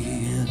away.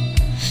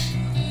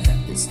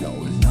 It's no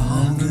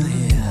longer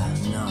here,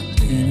 not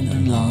been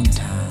in a long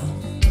time.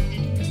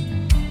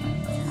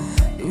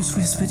 His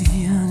whispered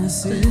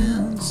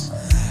innocence,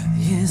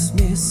 his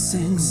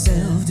missing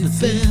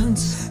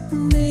self-defense,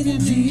 made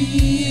it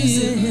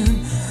easy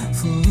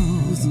for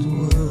the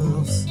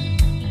wolves.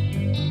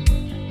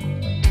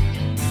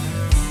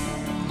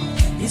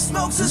 He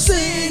smokes a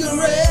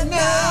cigarette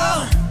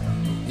now.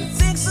 He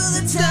thinks of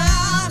the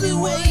time he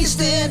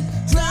wasted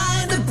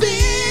trying to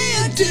be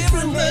a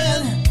different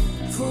man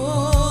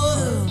for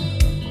them.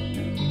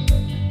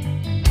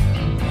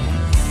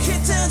 He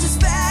turns his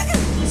back,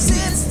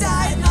 sits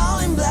tight, all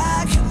in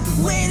black,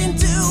 waiting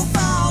to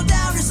fall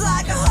down just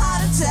like a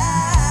heart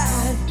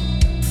attack.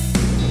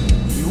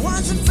 He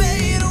wants to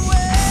fade away.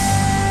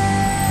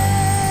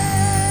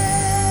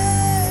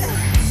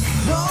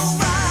 Oh,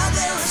 wow,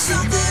 there is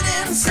something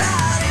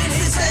inside in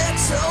his head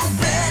so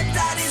bad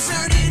that he's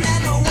hurting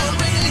and no one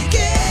really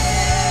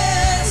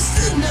gets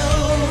to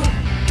know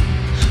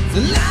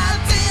the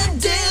life and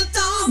death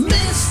of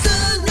Mr.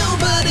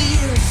 Nobody.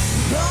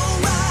 Oh,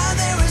 wow,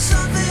 there is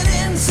something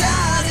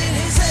inside in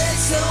his head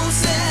so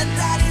sad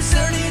that he's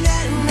hurting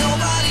and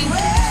nobody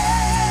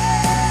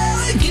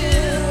really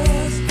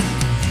gives.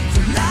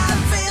 The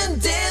life and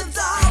death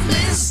of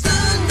Mr.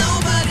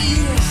 Nobody.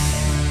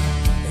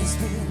 It's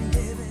been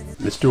living.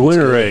 Mr.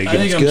 Winteregg. I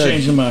think I'm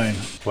changing mine.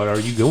 What are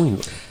you going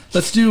with?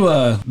 Let's do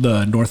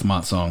the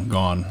Northmont song,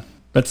 Gone.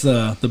 That's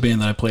the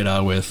band that I played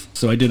out with.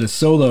 So I did a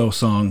solo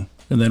song,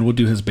 and then we'll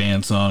do his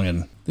band song,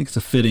 and I think it's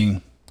a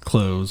fitting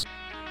close.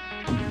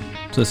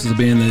 So this is a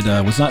band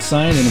that was not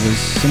signed, and it was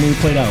someone we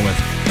played out with.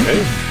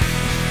 Okay.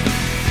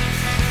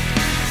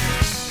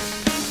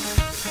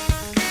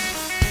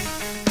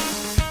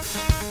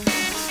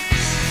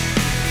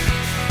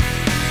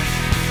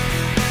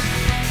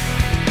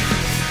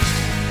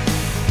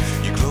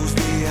 You closed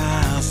the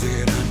eyes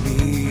that I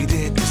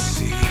needed to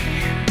see.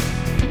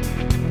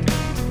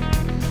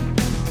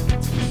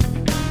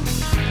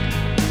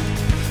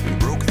 And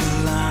broke the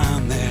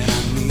line that I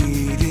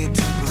needed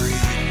to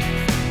breathe.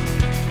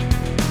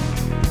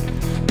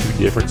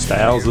 Two different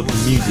styles of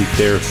music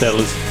there,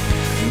 fellas.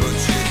 But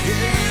you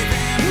gave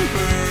in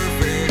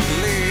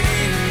perfectly.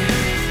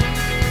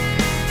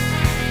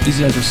 These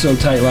guys are so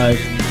tight live.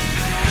 It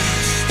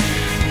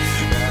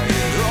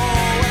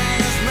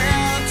always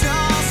meant to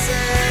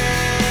set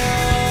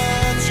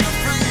you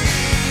free.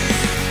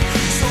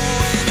 So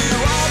when you open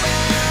your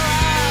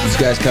eyes, These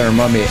guys kind of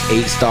remind me of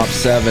 8 Stop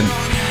 7. A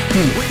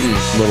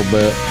little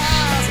bit.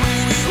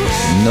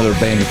 Another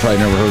band you probably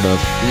never heard of.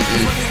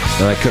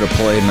 That I could have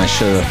played and I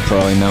should have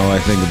probably, now I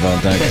think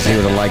about that, because he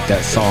would have liked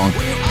that song.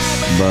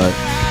 But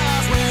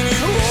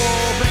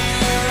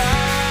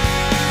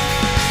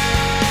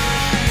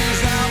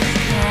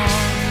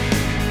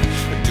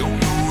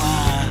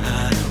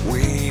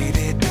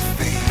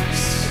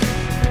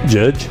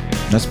Judge,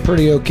 that's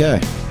pretty okay.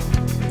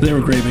 They were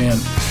a great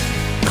band.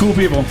 Cool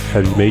people.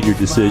 have you made your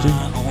decision?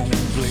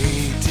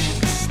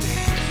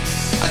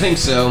 I think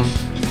so.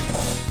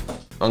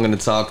 I'm gonna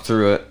talk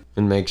through it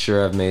and make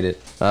sure I've made it.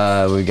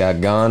 We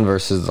got Gone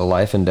versus The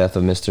Life and Death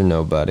of Mr.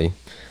 Nobody.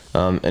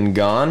 And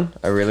Gone,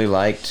 I really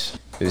liked.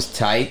 It was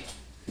tight.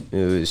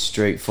 It was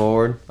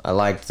straightforward. I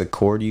liked the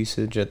chord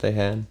usage that they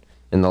had.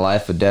 In The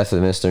Life and Death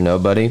of Mr.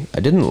 Nobody, I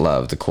didn't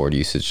love the chord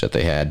usage that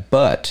they had,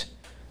 but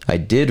I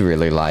did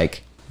really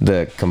like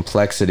the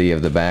complexity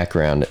of the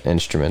background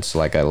instruments.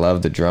 Like, I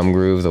love the drum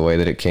groove, the way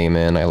that it came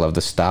in. I love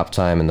the stop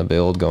time and the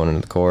build going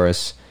into the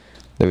chorus.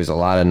 There was a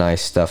lot of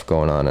nice stuff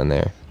going on in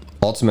there.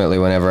 Ultimately,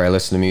 whenever I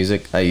listen to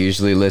music, I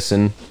usually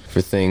listen for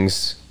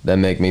things that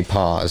make me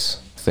pause,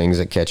 things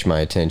that catch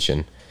my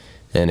attention.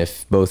 And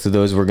if both of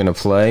those were going to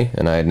play,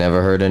 and I had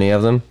never heard any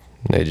of them,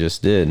 they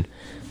just did.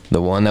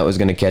 The one that was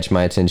going to catch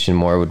my attention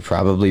more would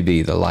probably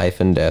be The Life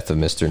and Death of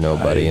Mr.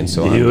 Nobody, and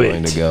so I'm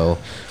going to go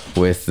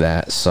with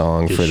that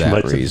song for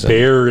that reason.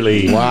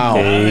 Barely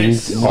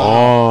hangs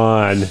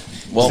on.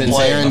 Well, since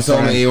Aaron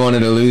told me he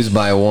wanted to lose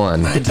by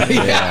one.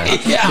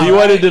 Yeah. He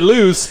wanted to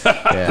lose.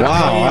 Yeah.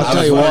 Wow, I'll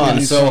tell you what.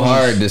 It's so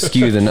hard to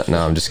skew the... No,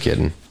 I'm just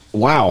kidding.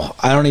 Wow,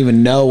 I don't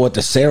even know what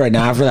to say right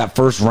now. After that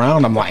first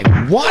round, I'm like,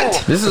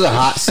 what? This is a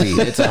hot seat.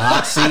 It's a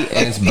hot seat,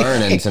 and it's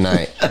burning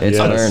tonight. It's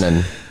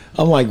burning.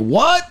 I'm like,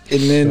 what?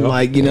 And then,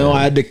 I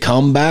had to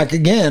come back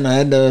again. I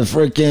had to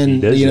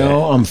freaking,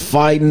 I'm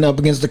fighting up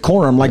against the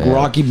corner. I'm like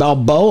Rocky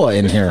Balboa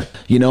in here.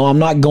 I'm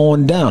not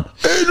going down.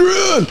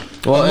 Adrian!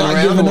 Well,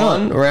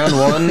 in round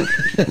one,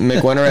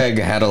 Winteregg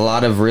had a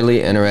lot of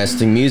really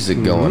interesting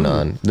music going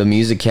on. The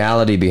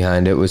musicality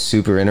behind it was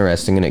super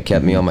interesting, and it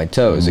kept me on my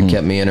toes. It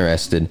kept me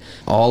interested.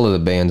 All of the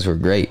bands were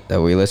great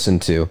that we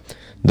listened to.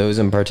 Those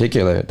in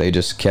particular, they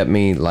just kept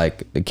me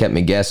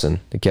guessing.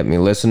 They kept me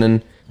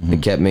listening.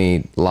 It kept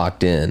me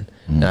locked in.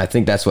 And I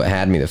think that's what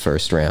had me the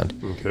first round.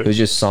 Okay. It was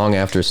just song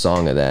after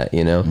song of that,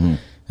 And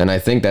I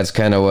think that's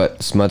kind of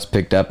what Smuts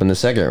picked up in the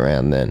second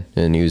round then.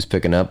 And he was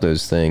picking up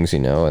those things,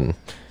 and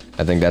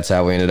I think that's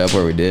how we ended up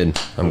where we did.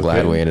 I'm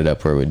glad we ended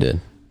up where we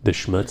did. The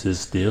Smuts is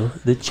still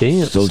the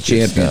champ. Still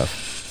champion. Okay.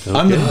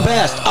 I'm the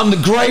best. I'm the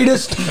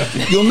greatest.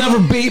 You'll never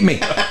beat me.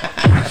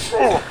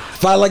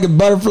 Fight like a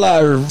butterfly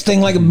or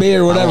sting like a bee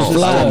or whatever.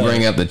 I won't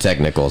bring up the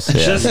technicals.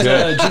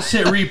 Yeah. Just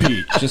hit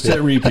repeat. Just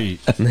hit repeat.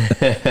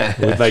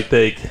 We'd like to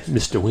thank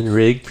Mr.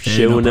 Winteregg for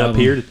showing up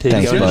here to take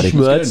Thanks, on buddy.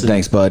 Smuts.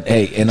 Thanks, bud.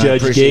 Hey, and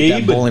Judge I appreciate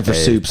Gabe. that Bowling for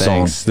Soup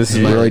song. This is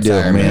I really do,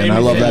 man. I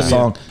love that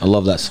song. I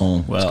love that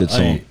song. Well, it's a good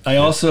song. I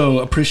also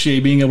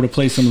appreciate being able to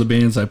play some of the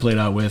bands I played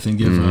out with and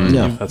give.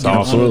 That's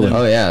awesome.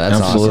 Oh yeah, that's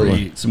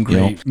awesome. Some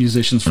great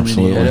musicians from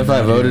Indiana. And if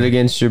I voted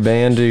against your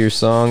band or your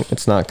song,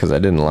 it's not because I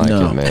didn't like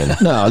it, man.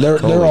 No,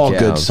 they're all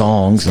good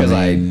songs. Because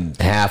I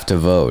have to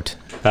vote.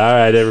 All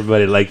right,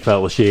 everybody, like,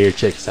 follow, share.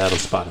 Check us out on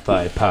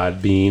Spotify,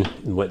 Podbean,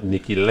 and what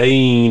Nikki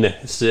Lane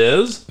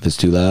says. If it's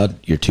too loud,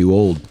 you're too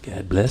old.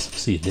 God bless.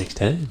 See you next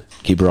time.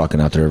 Keep rocking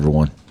out there,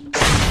 everyone.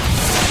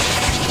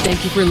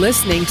 Thank you for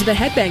listening to the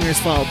Headbangers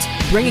Vault,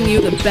 bringing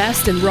you the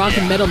best in rock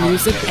and metal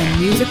music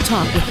and music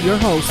talk with your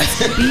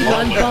hosts,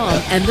 B1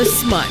 Bomb and the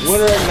Smuts.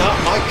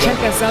 Check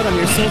us out on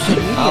your social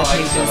media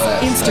pages,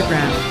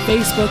 Instagram,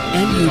 Facebook,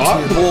 and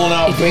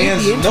YouTube. If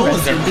you'd be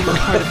interested in being a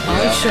part of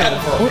our show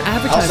or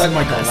advertising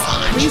with us,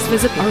 please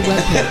visit our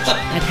webpage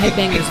at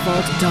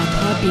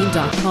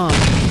headbangersvault.podbean.com.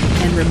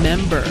 And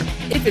remember,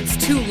 if it's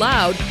too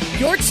loud,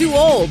 you're too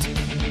old.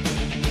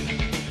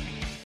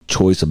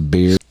 Choice of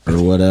beer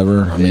or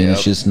whatever. I mean,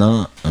 it's just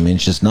not.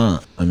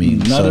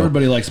 Not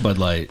everybody likes Bud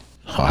Light.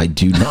 I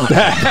do not.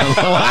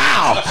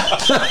 Wow.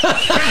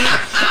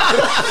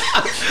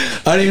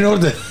 I don't even know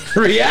what to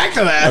react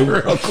to that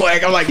real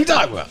quick. I'm like, you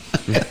talking about?